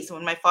being raised,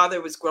 when my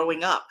father was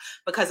growing up,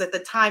 because at the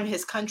time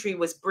his country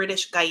was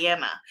British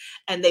Guyana,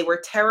 and they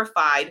were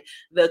terrified,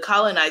 the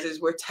colonizers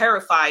were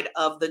terrified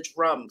of the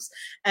drums.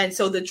 And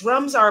so the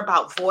drums are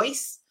about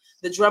voice,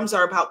 the drums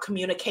are about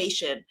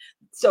communication.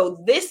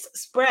 So this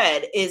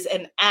spread is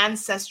an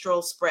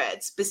ancestral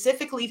spread,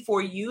 specifically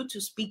for you to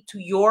speak to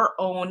your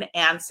own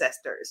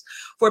ancestors.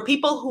 For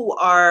people who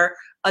are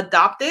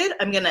adopted,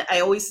 I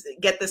always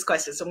get this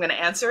question, so I'm going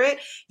to answer it.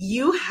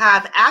 You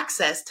have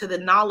access to the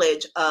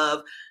knowledge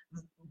of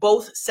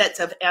both sets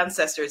of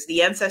ancestors,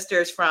 the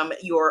ancestors from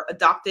your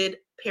adopted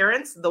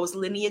parents, those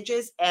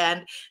lineages,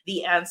 and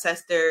the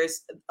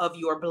ancestors of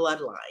your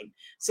bloodline.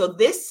 So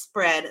this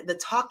spread, the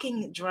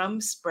talking drum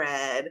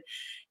spread,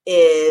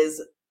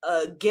 is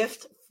a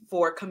gift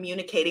for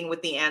communicating with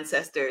the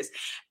ancestors.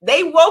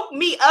 They woke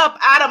me up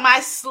out of my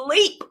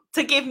sleep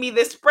to give me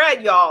this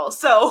spread, y'all.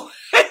 So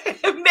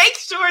make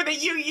sure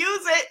that you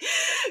use it,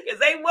 because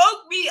they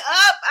woke me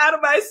up out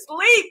of my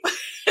sleep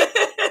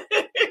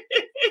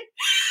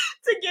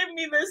to give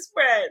me this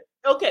spread.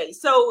 Okay,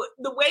 so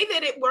the way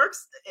that it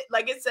works,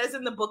 like it says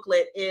in the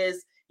booklet,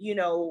 is,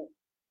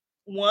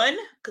 one,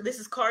 this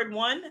is card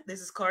 1,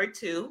 this is card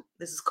 2,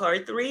 this is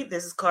card 3,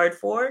 this is card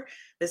 4,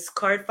 this is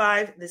card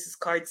 5, this is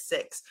card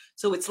 6.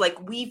 So it's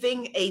like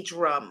weaving a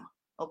drum,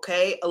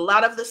 okay? A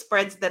lot of the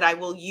spreads that I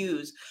will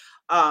use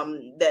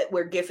that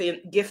were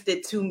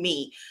gifted to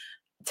me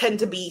tend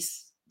to be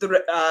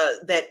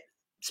that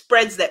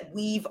spreads that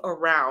weave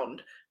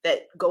around,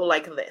 that go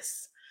like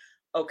this,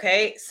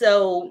 okay?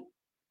 So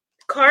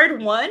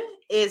card 1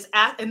 is,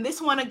 and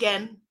this one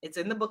again, it's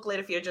in the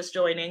booklet if you're just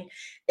joining,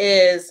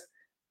 is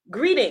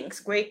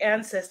greetings, great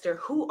ancestor.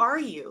 Who are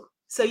you?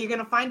 So you're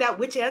going to find out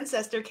which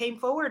ancestor came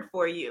forward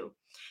for you.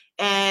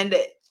 And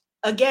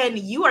again,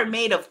 you are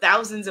made of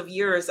thousands of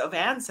years of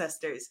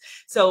ancestors.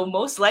 So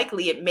most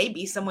likely it may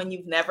be someone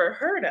you've never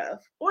heard of,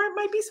 or it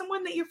might be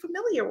someone that you're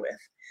familiar with.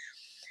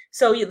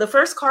 So the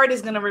first card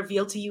is going to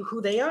reveal to you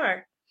who they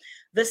are.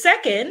 The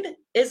second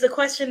is, the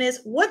question is,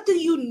 what do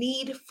you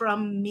need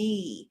from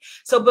me?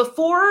 So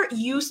before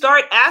you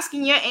start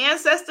asking your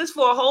ancestors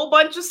for a whole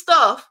bunch of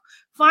stuff,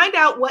 find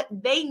out what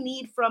they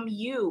need from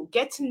you.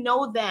 Get to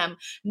know them,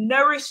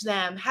 nourish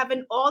them, have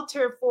an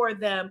altar for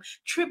them,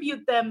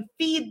 tribute them,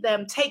 feed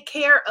them, take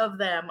care of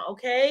them,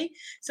 okay?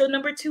 So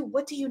number 2,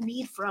 what do you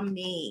need from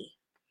me?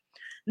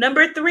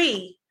 Number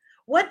 3,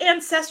 what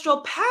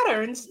ancestral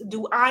patterns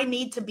do I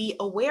need to be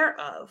aware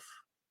of?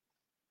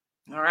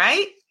 All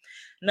right?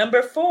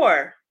 Number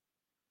 4,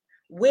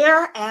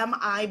 where am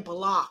I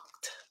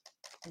blocked?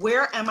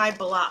 Where am I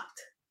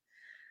blocked?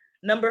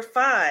 Number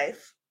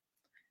 5,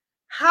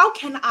 how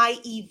can I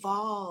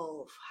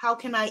evolve? How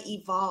can I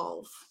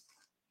evolve?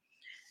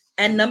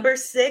 And number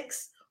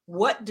 6,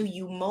 what do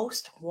you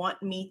most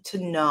want me to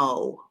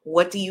know?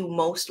 What do you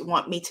most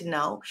want me to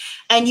know?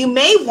 And you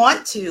may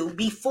want to,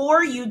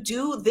 before you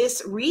do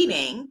this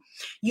reading,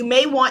 you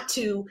may want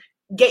to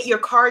get your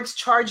cards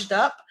charged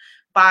up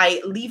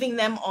by leaving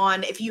them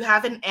on. If you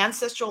have an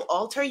ancestral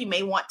altar, you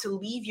may want to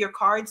leave your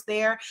cards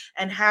there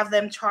and have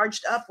them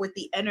charged up with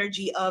the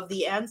energy of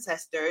the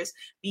ancestors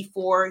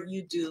before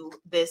you do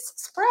this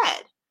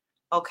spread.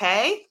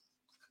 Okay?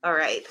 All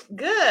right,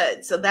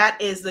 good. So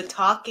that is the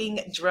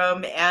Talking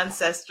Drum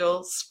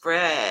Ancestral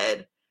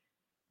Spread.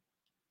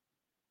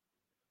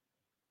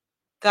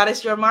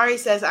 Goddess Dramari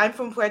says, I'm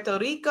from Puerto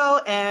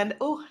Rico, and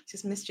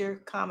just missed your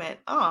comment.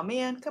 Oh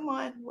man, come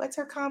on. What's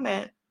her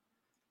comment?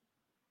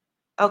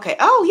 Okay.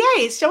 Oh,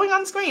 yay. It's showing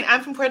on the screen.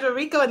 I'm from Puerto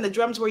Rico, and the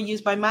drums were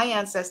used by my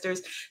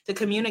ancestors to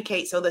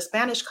communicate. So the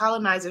Spanish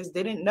colonizers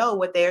didn't know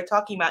what they are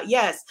talking about.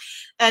 Yes.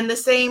 And the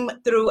same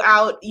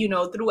throughout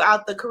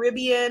the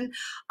Caribbean.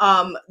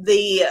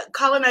 The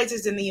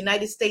colonizers in the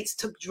United States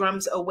took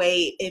drums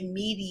away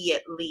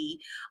immediately.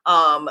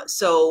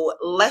 So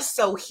less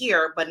so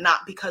here, but not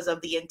because of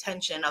the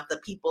intention of the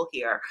people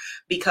here,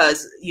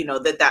 because,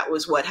 that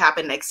was what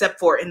happened, except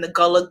for in the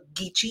Gullah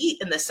Geechee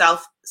in the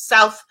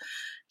South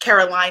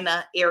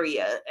Carolina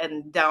area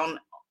and down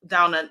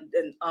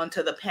and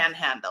onto the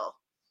Panhandle.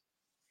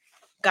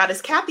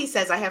 Goddess Kathy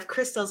says, I have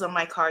crystals on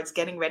my cards,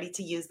 getting ready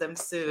to use them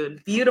soon.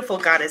 Beautiful,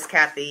 Goddess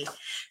Kathy.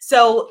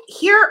 So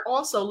here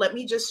also, let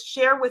me just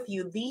share with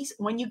you these.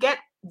 When you get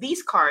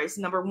these cards,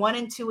 number 1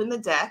 and 2 in the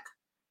deck,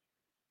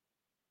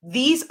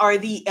 these are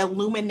the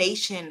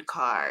illumination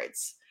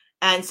cards.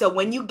 And so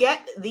when you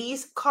get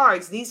these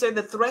cards, these are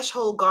the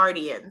threshold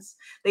guardians.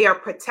 They are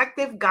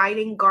protective,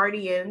 guiding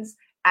guardians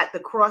at the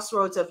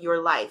crossroads of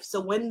your life. So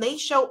when they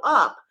show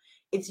up,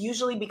 it's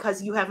usually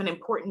because you have an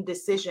important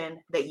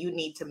decision that you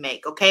need to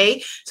make.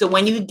 Okay. So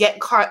when you get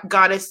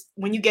goddess,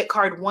 when you get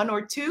card 1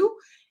 or 2,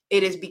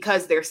 it is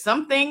because there's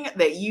something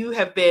that you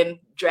have been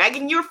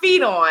dragging your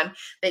feet on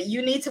that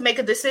you need to make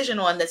a decision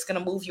on that's going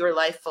to move your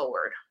life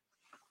forward.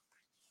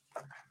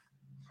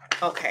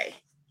 Okay.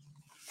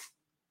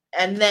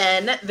 And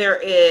then there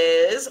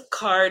is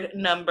card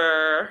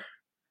number.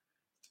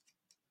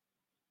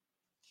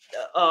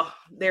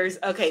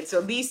 Okay,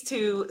 so these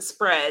 2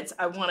 spreads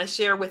I want to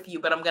share with you,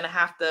 but I'm going to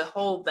have to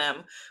hold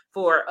them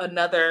for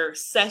another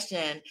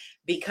session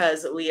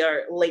because we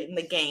are late in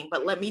the game.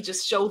 But let me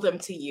just show them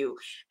to you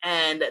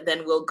and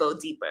then we'll go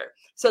deeper.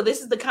 So this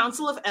is the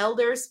Council of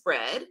Elders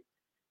spread.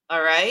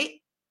 All right.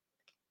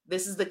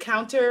 This is the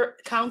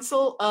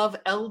Council of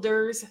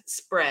Elders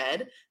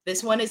spread.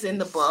 This one is in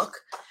the book.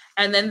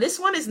 And then this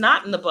one is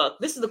not in the book.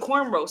 This is the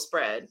cornrow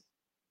spread.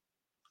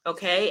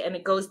 Okay, and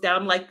it goes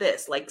down like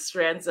this, like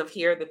strands of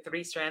hair, the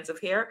 3 strands of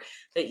hair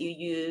that you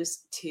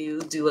use to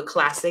do a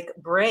classic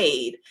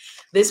braid.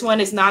 This one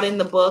is not in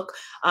the book.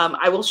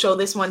 I will show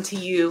this one to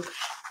you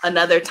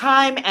another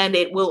time, and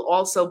it will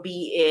also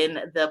be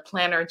in the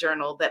planner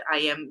journal that I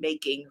am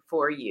making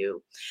for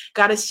you.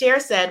 Goddess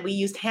Cher said we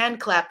used hand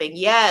clapping,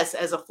 yes,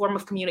 as a form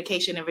of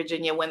communication in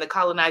Virginia when the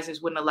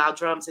colonizers wouldn't allow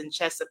drums in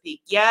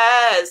Chesapeake.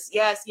 Yes,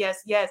 yes,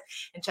 yes, yes.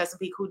 In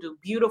Chesapeake Hoodoo,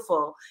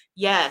 beautiful.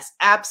 Yes,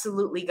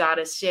 absolutely,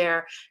 Goddess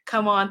Cher.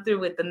 Come on through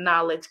with the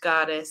knowledge,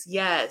 Goddess.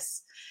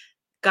 Yes.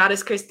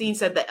 Goddess Christine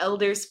said the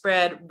elder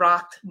spread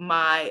rocked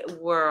my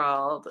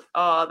world.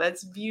 Oh,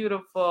 that's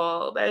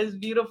beautiful. That is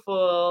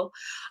beautiful.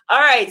 All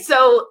right.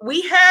 So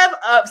we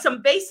have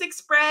some basic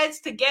spreads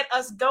to get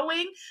us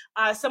going.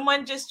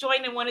 Someone just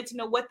joined and wanted to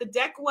know what the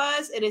deck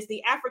was. It is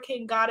the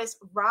African Goddess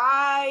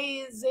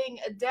Rising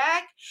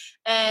deck.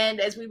 And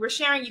as we were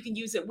sharing, you can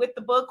use it with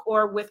the book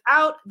or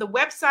without. The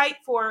website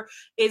for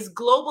is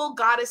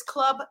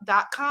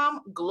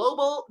globalgoddessclub.com,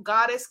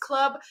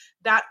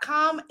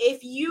 globalgoddessclub.com.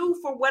 If you,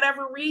 for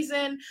whatever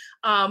reason,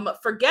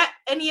 forget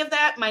any of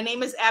that, my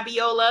name is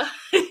Abiola.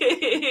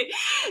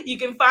 You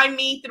can find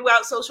me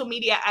throughout social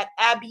media at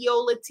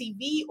Abiola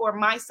TV or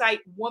my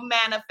site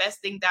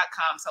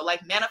womanifesting.com. So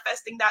like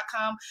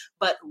manifesting.com,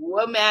 but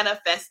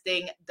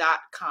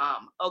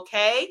womanifesting.com.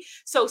 Okay.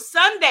 So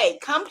Sunday,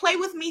 come play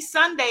with me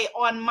Sunday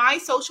on my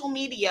social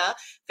media,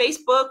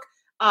 Facebook,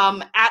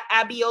 at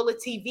Abiola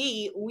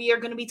TV. We are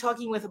going to be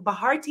talking with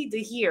Bharti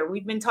Dahir.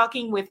 We've been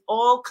talking with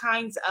all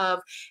kinds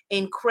of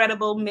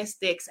incredible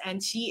mystics,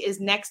 and she is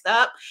next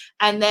up.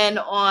 And then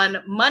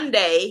on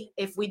Monday,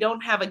 if we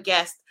don't have a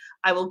guest,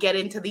 I will get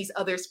into these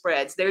other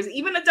spreads. There's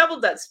even a double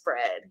Dutch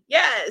spread.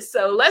 Yes.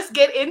 So let's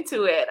get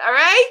into it. All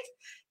right.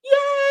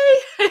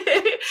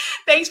 Yay.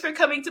 Thanks for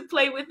coming to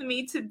play with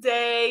me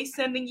today.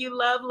 Sending you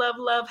love, love,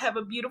 love. Have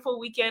a beautiful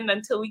weekend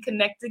until we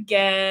connect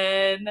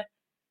again.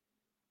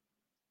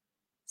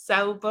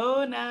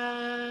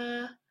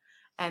 Sawubona.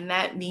 And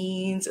that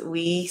means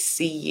we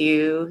see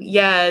you.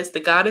 Yes, the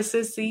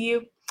goddesses see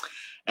you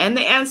and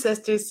the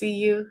ancestors see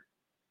you.